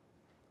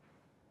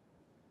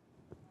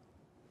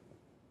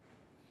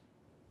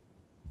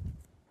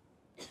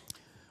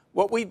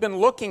 What we've been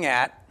looking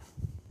at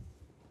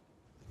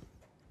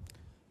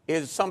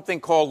is something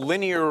called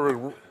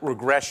linear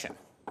regression.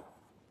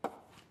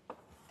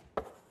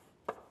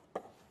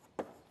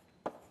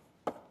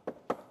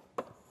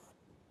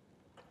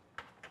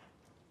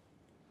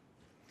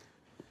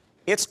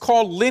 It's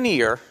called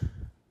linear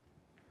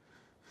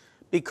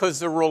because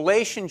the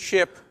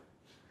relationship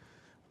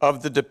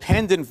of the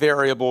dependent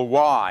variable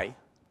y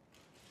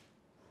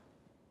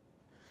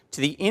to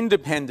the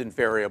independent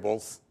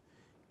variables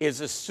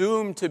is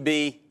assumed to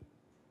be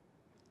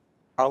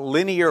a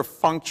linear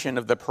function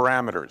of the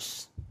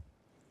parameters.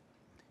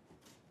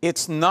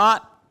 It's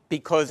not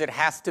because it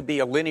has to be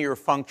a linear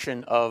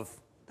function of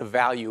the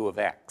value of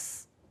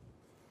x.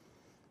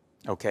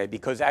 Okay,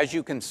 because as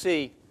you can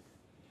see,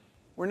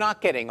 we're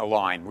not getting a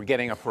line, we're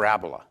getting a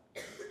parabola.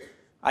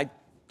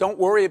 Don't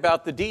worry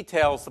about the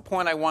details. The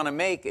point I want to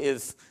make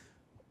is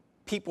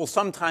people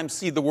sometimes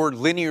see the word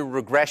linear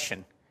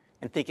regression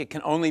and think it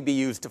can only be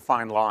used to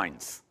find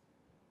lines.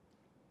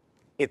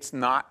 It's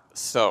not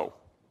so.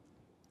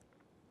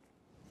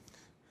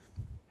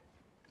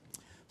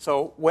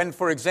 So when,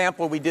 for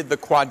example, we did the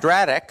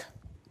quadratic,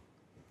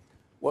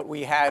 what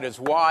we had is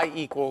y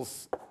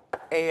equals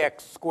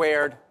ax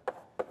squared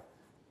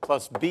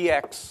plus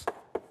bx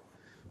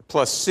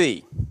plus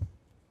c.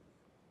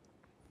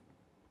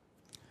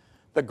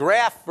 The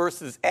graph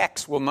versus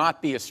x will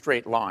not be a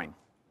straight line,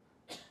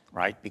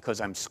 right,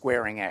 because I'm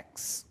squaring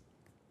x.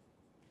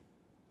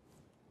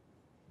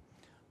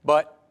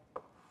 But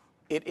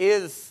it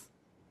is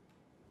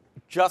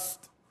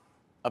just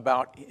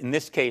about, in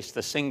this case,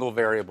 the single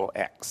variable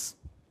x.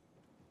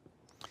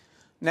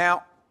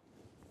 Now,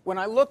 when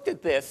I looked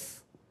at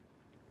this,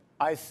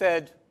 I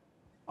said,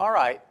 all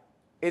right,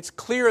 it's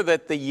clear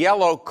that the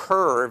yellow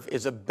curve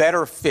is a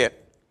better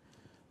fit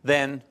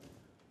than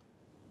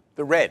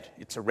the red.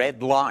 It's a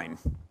red line.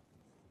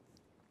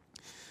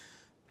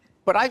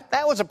 But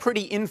that was a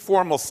pretty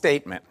informal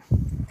statement.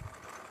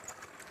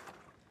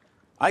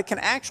 I can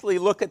actually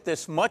look at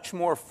this much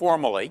more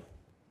formally.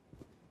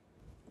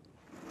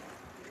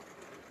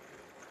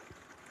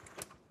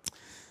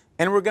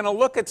 And we're going to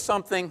look at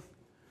something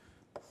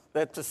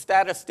that the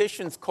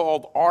statisticians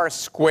called R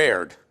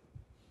squared,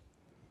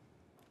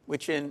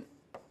 which in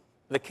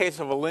the case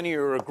of a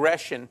linear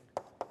regression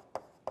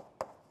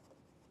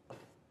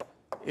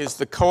is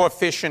the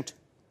coefficient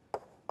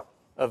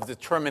of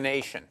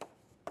determination.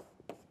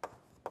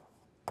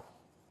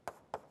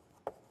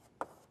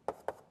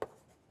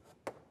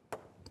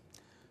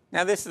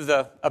 Now, this is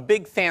a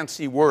big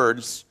fancy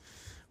words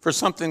for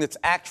something that's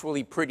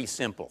actually pretty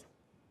simple.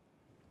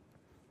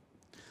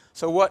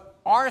 So what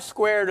R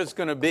squared is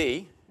going to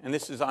be, and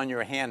this is on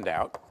your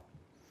handout,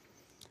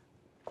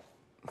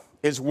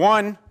 is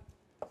 1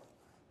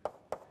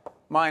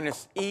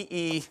 minus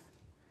EE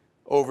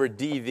over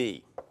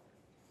dV.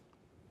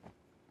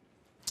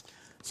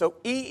 So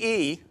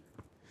EE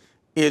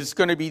is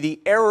going to be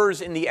the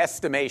errors in the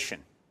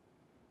estimation.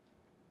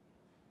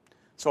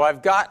 So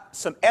I've got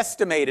some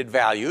estimated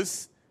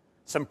values,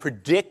 some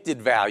predicted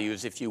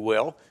values, if you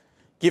will,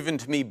 given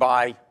to me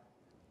by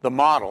the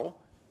model,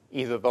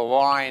 either the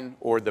line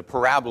or the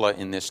parabola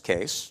in this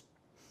case.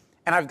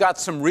 And I've got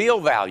some real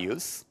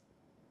values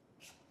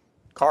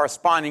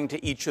corresponding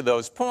to each of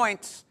those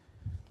points,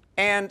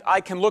 and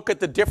I can look at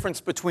the difference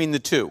between the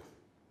two.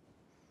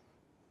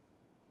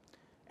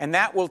 And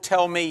that will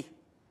tell me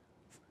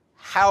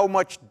how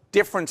much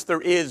difference there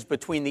is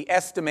between the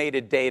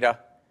estimated data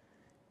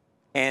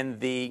and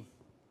between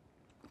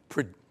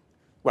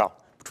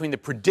the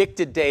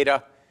predicted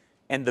data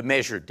and the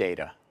measured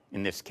data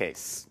in this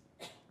case.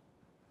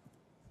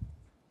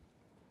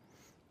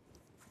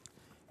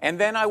 And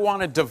then I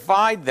want to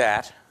divide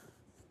that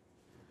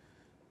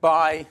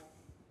by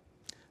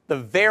the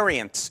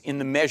variance in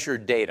the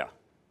measured data,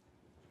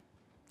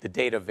 the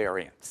data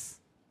variance.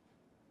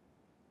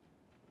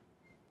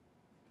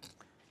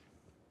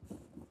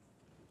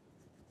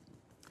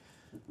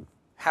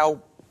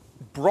 How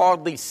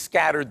broadly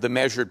scattered the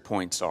measured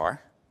points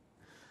are.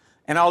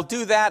 And I'll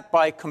do that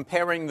by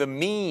comparing the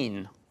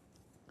mean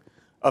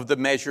of the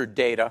measured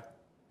data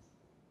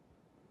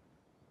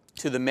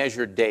to the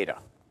measured data.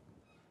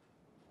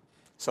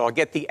 So I'll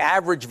get the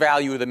average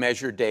value of the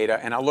measured data,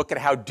 and I'll look at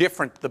how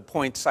different the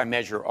points I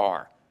measure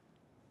are.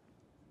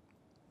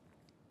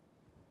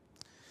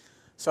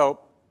 So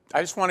I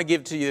just want to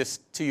give this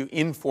to you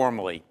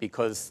informally,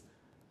 because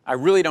I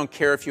really don't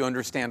care if you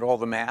understand all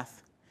the math.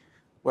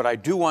 What I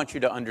do want you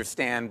to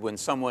understand when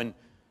someone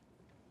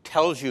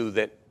tells you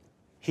that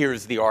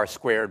here's the R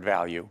squared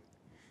value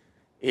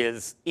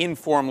is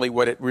informally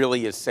what it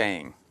really is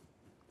saying.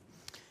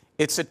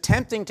 It's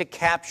attempting to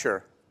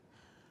capture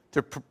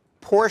the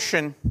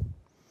proportion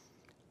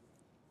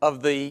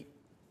of the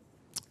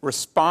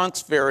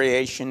response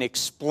variation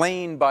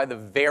explained by the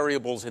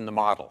variables in the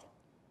model,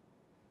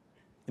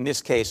 in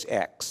this case,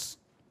 x.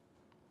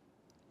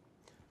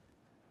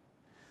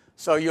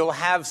 So you'll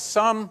have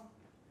some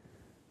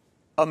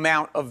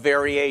amount of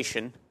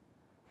variation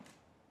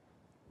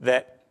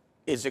that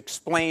is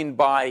explained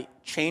by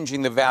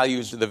changing the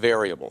values of the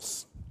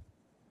variables.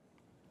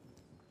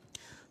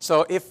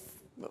 So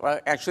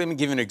actually, let me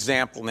give you an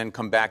example and then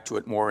come back to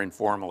it more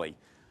informally.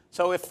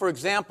 So if, for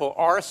example,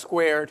 r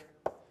squared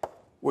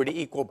were to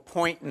equal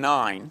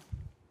 0.9,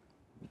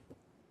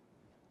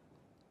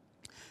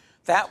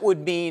 that would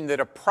mean that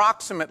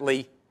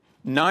approximately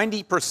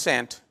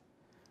 90%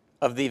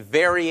 of the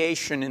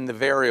variation in the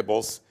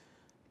variables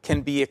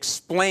can be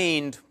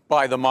explained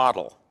by the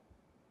model.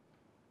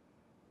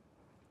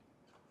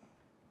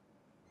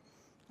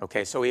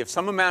 Okay, so we have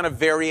some amount of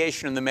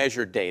variation in the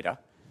measured data.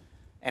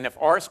 And if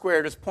r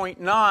squared is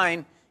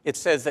 0.9, it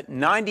says that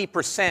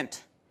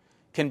 90%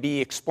 can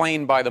be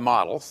explained by the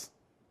models,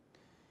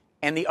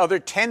 and the other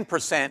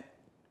 10%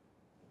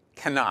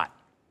 cannot.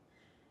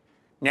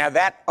 Now,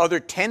 that other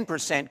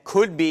 10%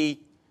 could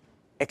be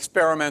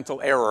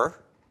experimental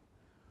error,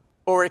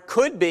 or it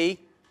could be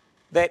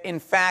that, in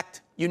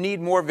fact, you need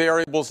more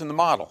variables in the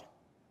model,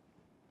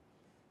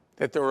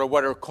 that there are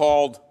what are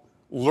called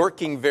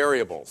lurking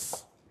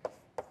variables.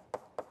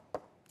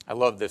 I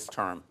love this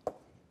term.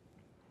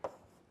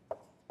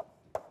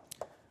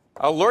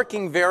 A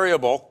lurking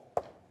variable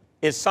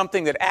is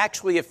something that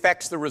actually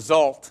affects the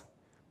result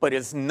but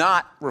is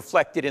not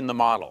reflected in the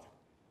model.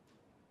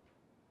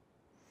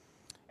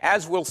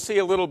 As we'll see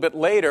a little bit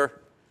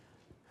later,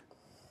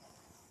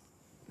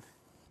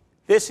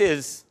 this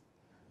is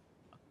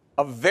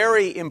a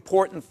very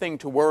important thing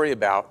to worry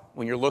about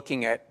when you're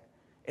looking at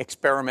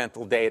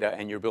experimental data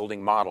and you're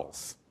building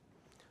models.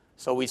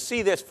 So we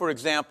see this, for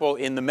example,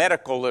 in the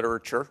medical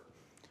literature,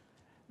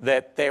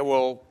 that they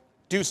will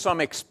do some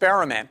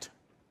experiment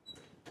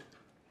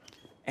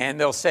and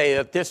they'll say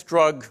that this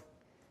drug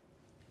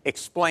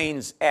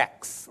explains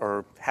X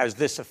or has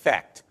this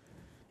effect.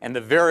 And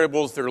the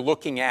variables they're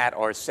looking at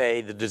are,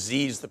 say, the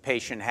disease the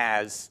patient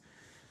has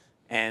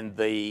and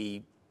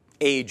the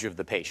age of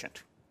the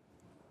patient.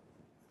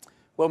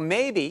 Well,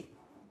 maybe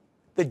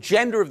the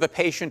gender of the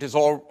patient is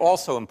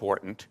also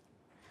important,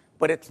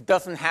 but it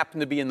doesn't happen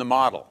to be in the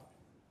model.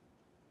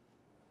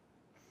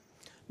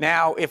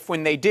 Now, if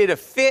when they did a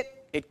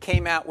fit, it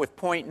came out with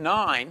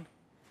 0.9,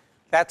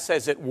 that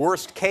says at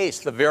worst case,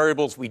 the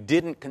variables we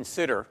didn't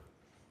consider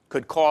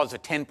could cause a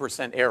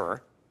 10%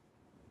 error.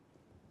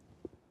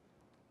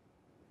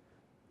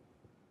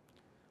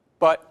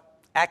 But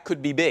that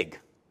could be big.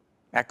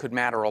 That could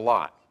matter a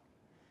lot.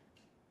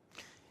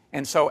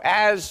 And so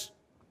as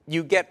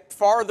you get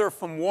farther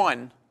from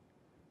 1,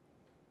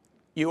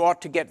 you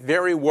ought to get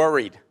very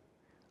worried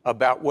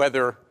about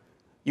whether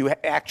you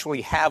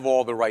actually have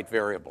all the right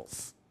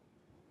variables.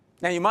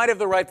 Now, you might have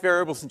the right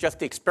variables and just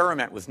the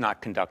experiment was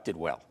not conducted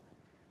well.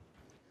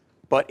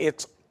 But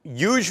it's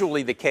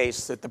usually the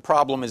case that the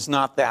problem is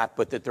not that,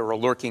 but that there are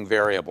lurking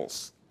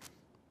variables.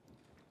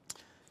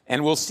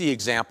 And we'll see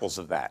examples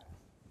of that.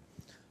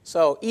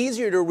 So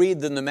easier to read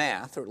than the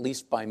math, or at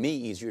least by me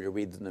easier to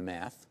read than the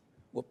math.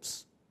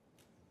 Whoops.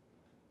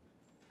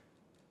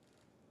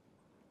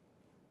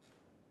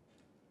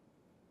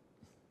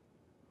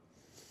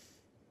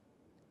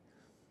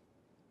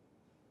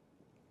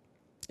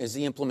 Is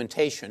the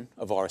implementation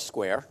of R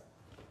square.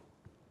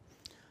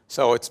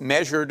 So it's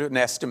measured and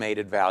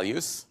estimated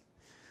values.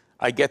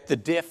 I get the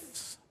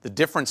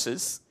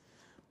differences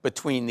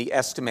between the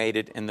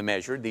estimated and the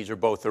measured. These are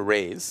both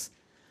arrays.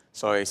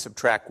 So I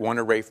subtract one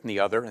array from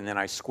the other, and then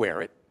I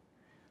square it.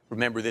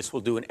 Remember, this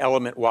will do an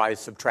element-wise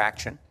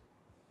subtraction,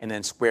 and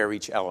then square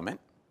each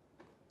element.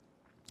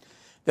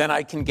 Then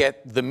I can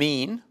get the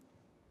mean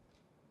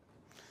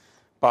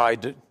by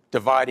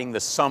dividing the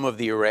sum of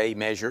the array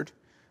measured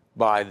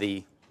by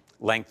the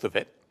length of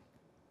it.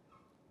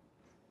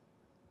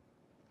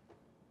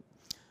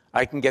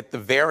 I can get the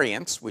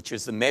variance, which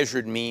is the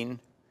measured mean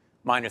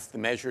minus the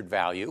measured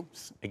value,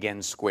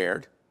 again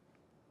squared.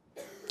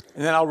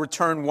 And then I'll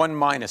return 1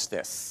 minus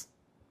this.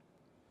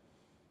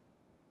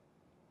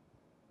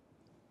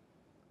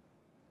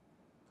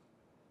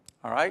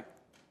 All right?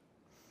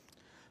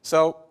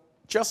 So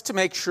just to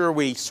make sure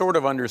we sort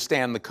of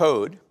understand the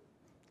code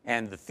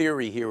and the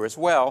theory here as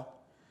well,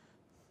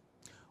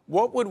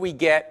 what would we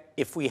get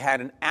if we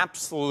had an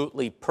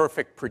absolutely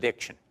perfect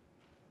prediction?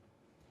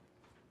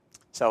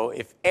 So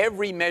if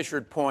every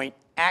measured point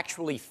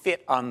actually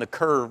fit on the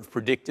curve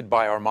predicted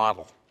by our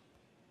model,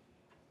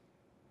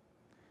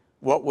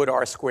 what would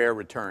R square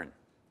return?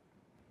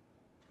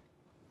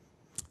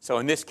 So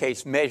in this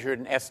case, measured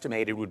and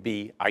estimated would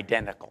be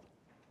identical.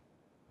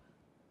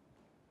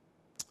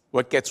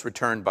 What gets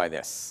returned by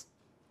this?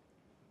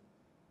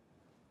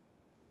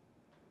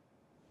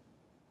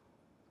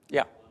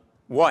 Yeah,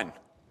 1.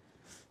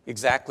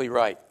 Exactly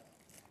right.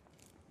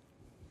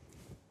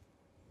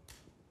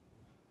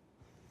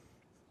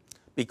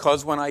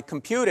 Because when I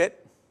compute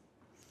it,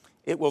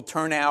 it will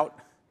turn out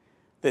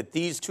that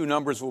these two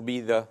numbers will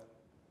be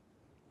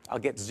I'll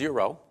get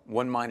 0.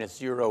 1 minus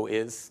 0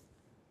 is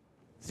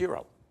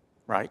 0,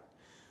 right?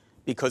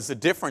 Because the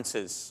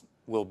differences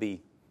will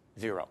be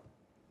 0.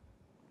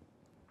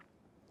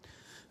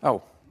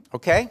 Oh,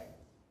 okay.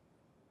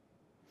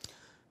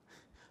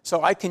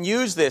 So I can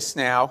use this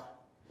now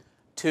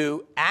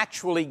to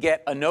actually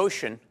get a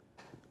notion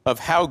of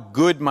how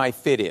good my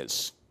fit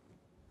is.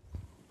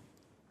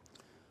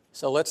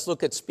 So let's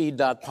look at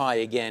speed.pi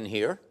again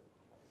here.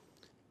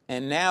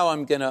 And now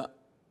I'm going to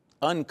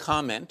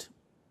uncomment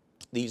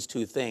these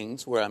two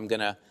things where I'm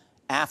going to,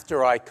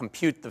 after I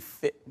compute the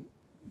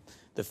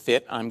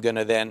fit, I'm going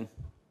to then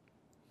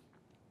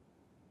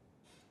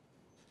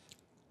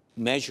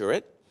measure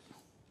it.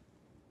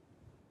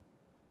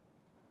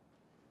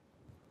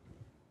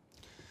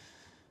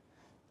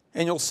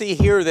 And you'll see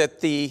here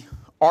that the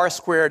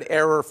R-squared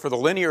error for the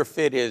linear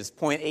fit is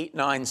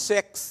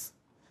 0.896,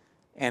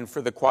 and for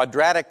the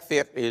quadratic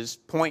fit is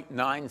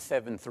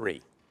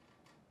 0.973.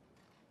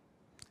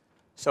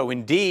 So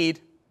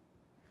indeed,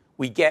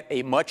 we get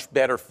a much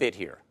better fit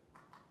here.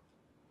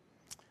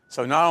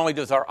 So not only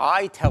does our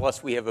eye tell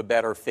us we have a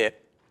better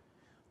fit,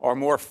 our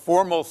more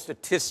formal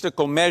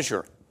statistical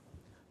measure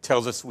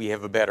tells us we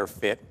have a better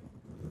fit,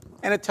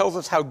 and it tells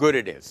us how good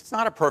it is. It's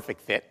not a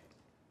perfect fit,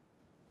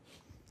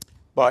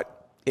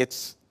 but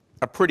it's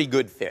a pretty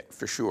good fit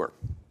for sure.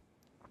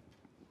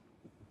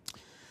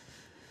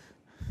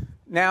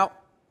 Now,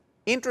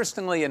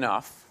 interestingly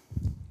enough,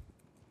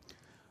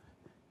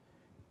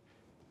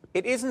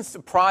 it isn't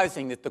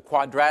surprising that the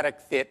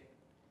quadratic fit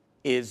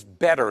is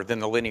better than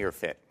the linear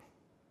fit.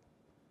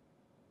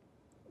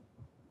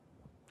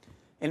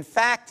 In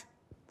fact,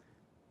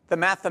 the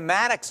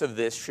mathematics of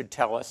this should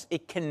tell us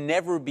it can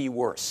never be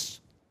worse.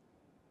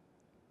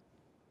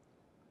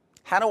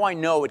 How do I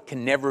know it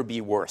can never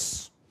be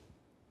worse?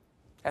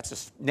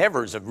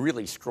 Never is a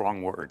really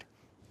strong word.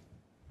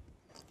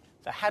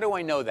 So how do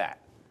I know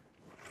that?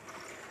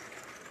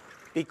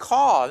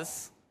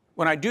 Because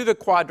when I do the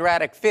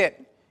quadratic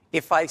fit,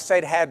 if I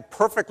said had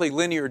perfectly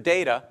linear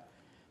data,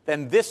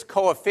 then this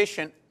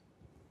coefficient,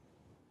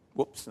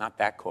 whoops, not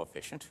that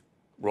coefficient,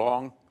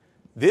 wrong.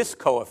 This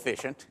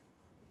coefficient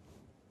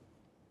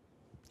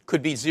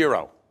could be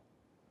 0.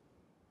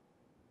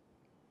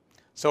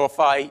 So if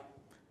I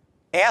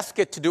ask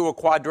it to do a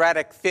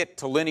quadratic fit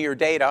to linear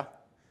data,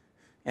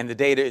 and the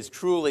data is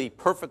truly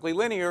perfectly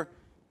linear,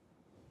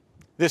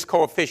 this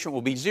coefficient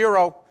will be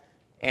 0,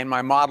 and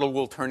my model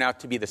will turn out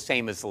to be the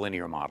same as the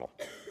linear model.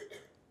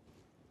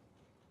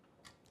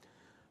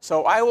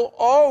 So I will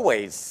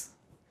always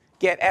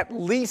get at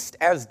least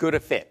as good a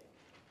fit.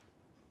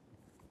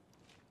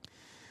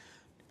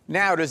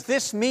 Now, does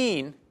this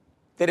mean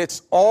that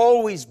it's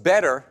always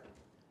better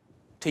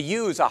to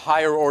use a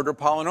higher order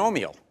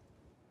polynomial?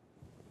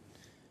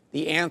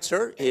 The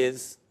answer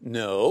is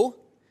no,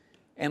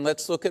 and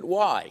let's look at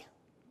why.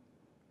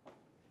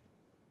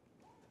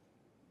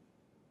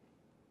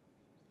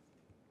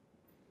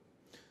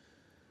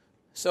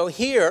 So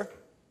here,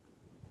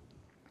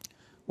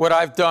 what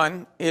I've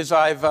done is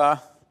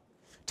I've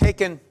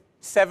taken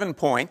 7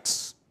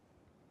 points,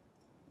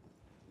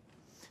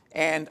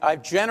 and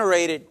I've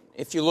generated,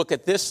 if you look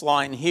at this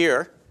line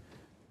here,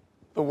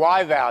 the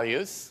y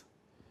values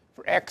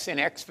for x and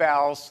x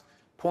vals,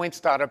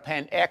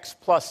 points.append x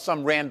plus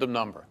some random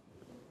number.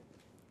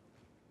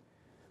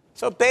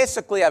 So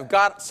basically, I've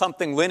got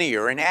something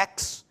linear in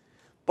x,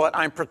 but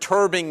I'm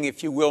perturbing,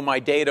 if you will, my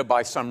data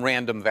by some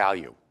random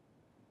value.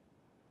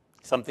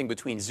 Something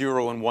between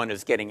 0 and 1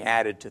 is getting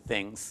added to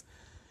things.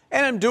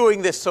 And I'm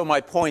doing this so my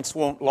points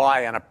won't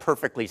lie on a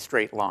perfectly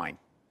straight line.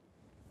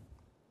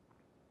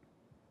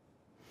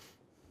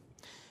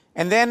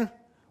 And then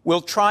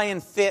we'll try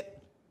and fit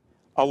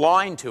a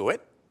line to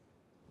it.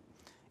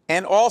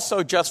 And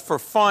also, just for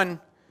fun,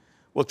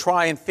 we'll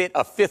try and fit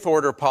a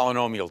fifth-order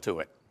polynomial to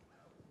it.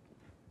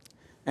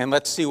 And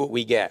let's see what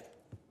we get.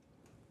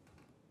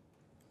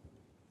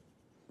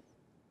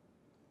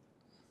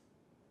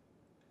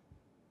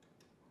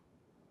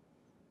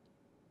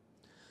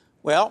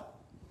 Well,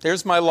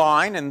 there's my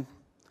line, and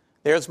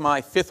there's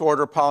my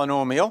fifth-order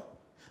polynomial.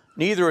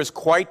 Neither is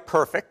quite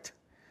perfect,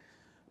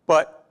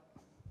 but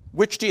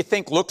which do you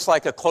think looks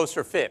like a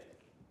closer fit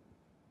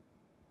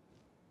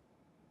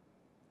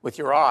with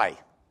your eye?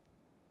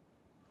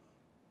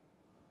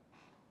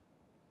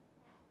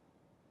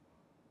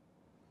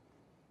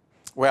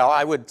 Well,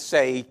 I would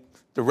say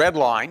the red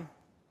line,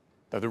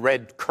 or the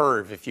red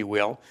curve, if you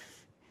will,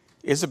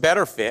 is a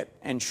better fit.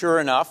 And sure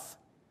enough,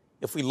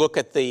 if we look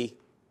at the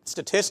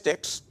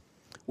statistics,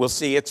 we'll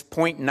see it's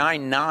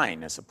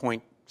 0.99 as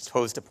opposed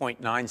to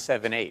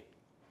 0.978.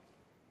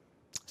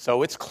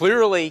 So it's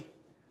clearly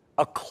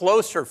a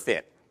closer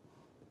fit.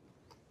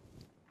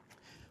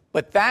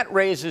 But that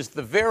raises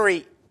the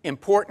very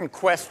important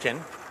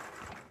question,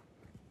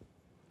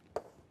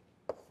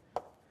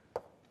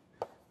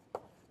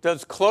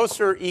 does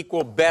closer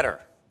equal better?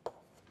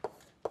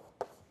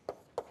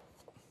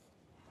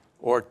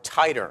 Or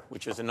tighter,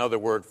 which is another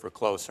word for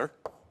closer.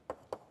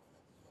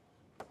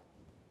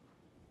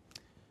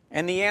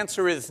 And the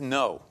answer is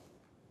no.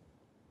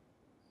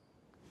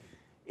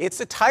 It's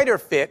a tighter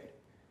fit,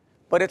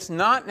 but it's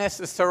not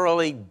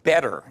necessarily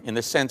better in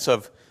the sense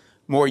of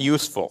more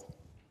useful.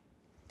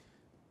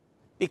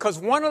 Because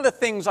one of the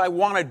things I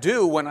want to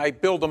do when I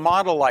build a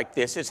model like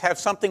this is have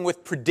something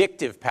with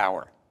predictive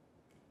power.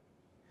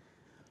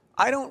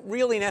 I don't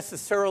really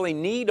necessarily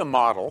need a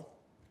model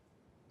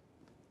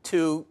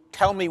to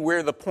tell me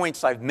where the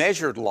points I've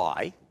measured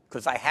lie,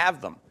 because I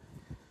have them.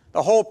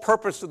 The whole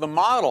purpose of the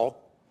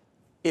model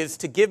is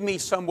to give me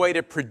some way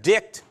to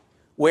predict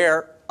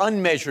where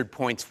unmeasured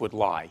points would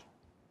lie,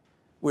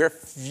 where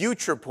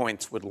future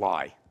points would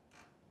lie.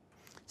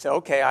 So,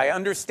 okay, I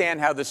understand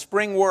how the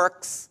spring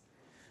works,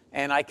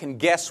 and I can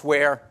guess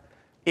where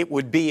it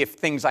would be if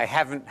things I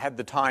haven't had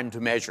the time to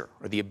measure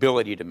or the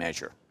ability to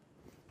measure.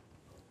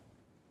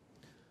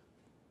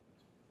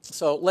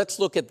 So let's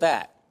look at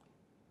that.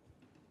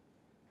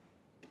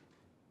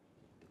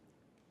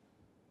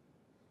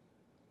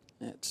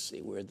 Let's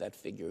see, where'd that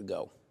figure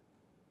go?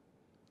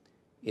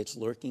 It's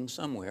lurking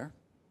somewhere.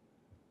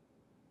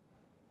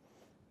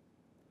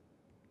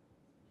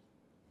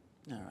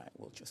 All right,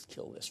 we'll just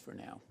kill this for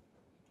now.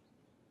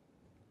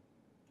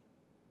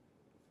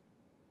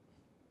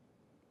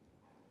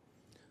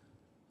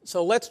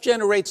 So let's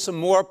generate some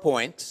more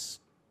points.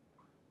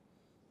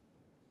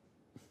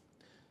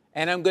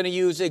 And I'm going to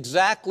use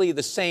exactly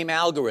the same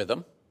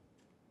algorithm.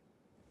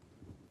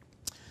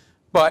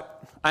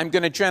 But I'm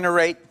going to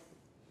generate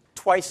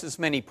twice as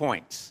many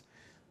points.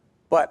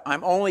 But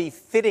I'm only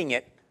fitting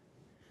it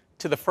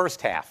to the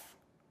first half.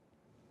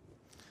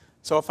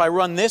 So if I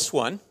run this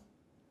one,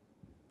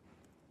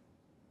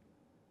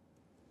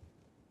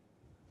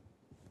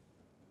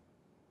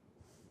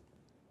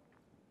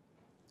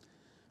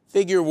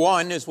 figure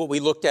 1 is what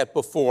we looked at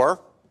before.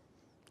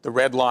 The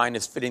red line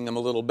is fitting them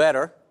a little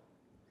better.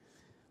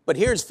 But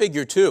here's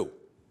figure 2.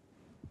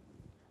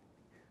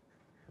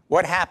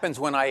 What happens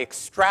when I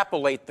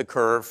extrapolate the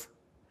curve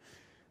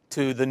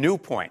to the new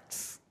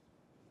points?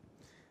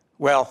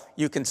 Well,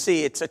 you can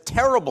see it's a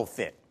terrible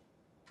fit.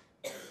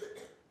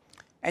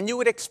 And you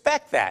would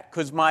expect that,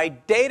 because my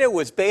data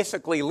was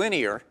basically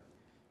linear,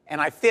 and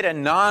I fit a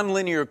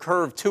nonlinear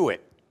curve to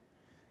it.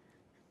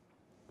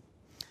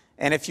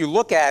 And if you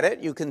look at it,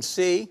 you can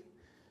see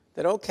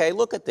that, okay,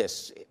 look at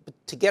this.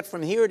 To get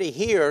from here to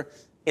here,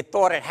 it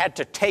thought it had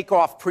to take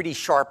off pretty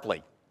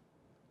sharply.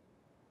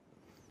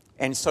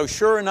 And so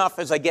sure enough,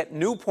 as I get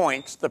new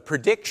points, the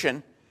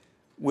prediction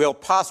will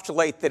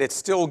postulate that it's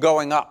still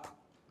going up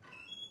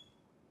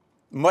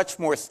much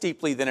more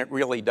steeply than it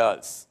really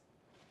does.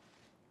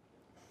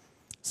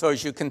 So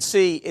as you can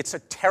see, it's a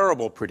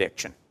terrible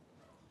prediction.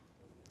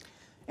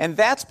 And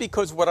that's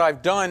because what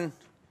I've done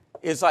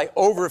is I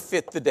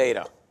overfit the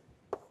data.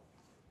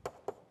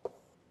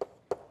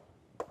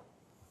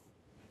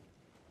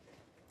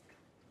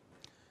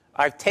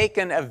 I've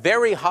taken a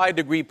very high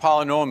degree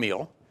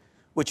polynomial,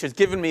 which has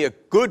given me a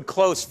good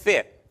close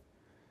fit.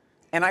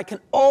 And I can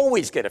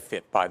always get a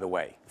fit, by the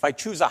way. If I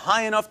choose a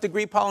high enough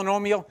degree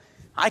polynomial,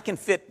 I can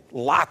fit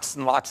lots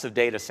and lots of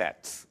data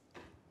sets.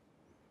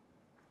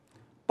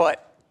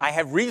 But I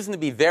have reason to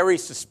be very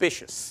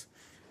suspicious.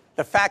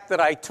 The fact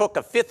that I took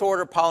a fifth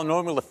order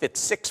polynomial to fit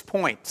 6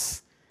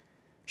 points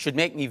should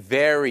make me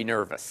very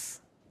nervous.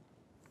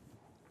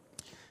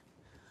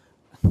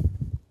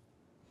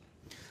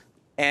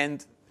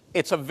 And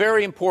it's a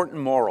very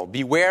important moral.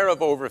 Beware of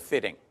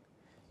overfitting.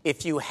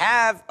 If you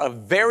have a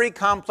very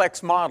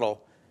complex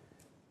model,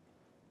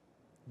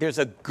 there's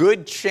a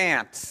good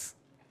chance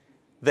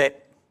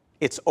that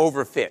it's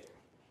overfit.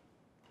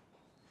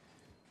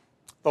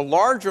 The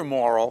larger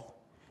moral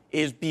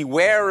is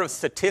beware of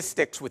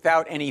statistics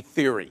without any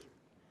theory.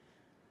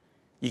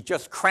 You're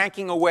just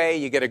cranking away,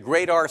 you get a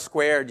great R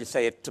squared, you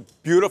say it's a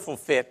beautiful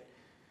fit,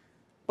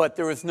 but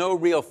there is no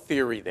real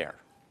theory there.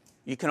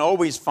 You can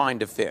always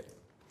find a fit.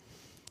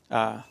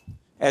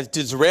 As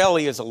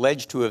Disraeli is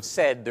alleged to have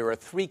said, there are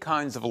 3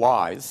 kinds of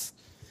lies: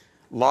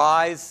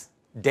 lies,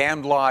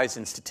 damned lies,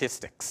 and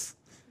statistics.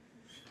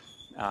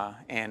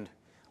 And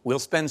we'll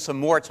spend some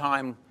more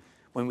time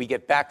when we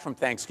get back from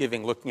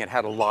Thanksgiving looking at how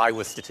to lie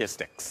with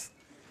statistics.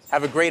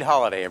 Have a great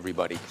holiday,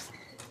 everybody.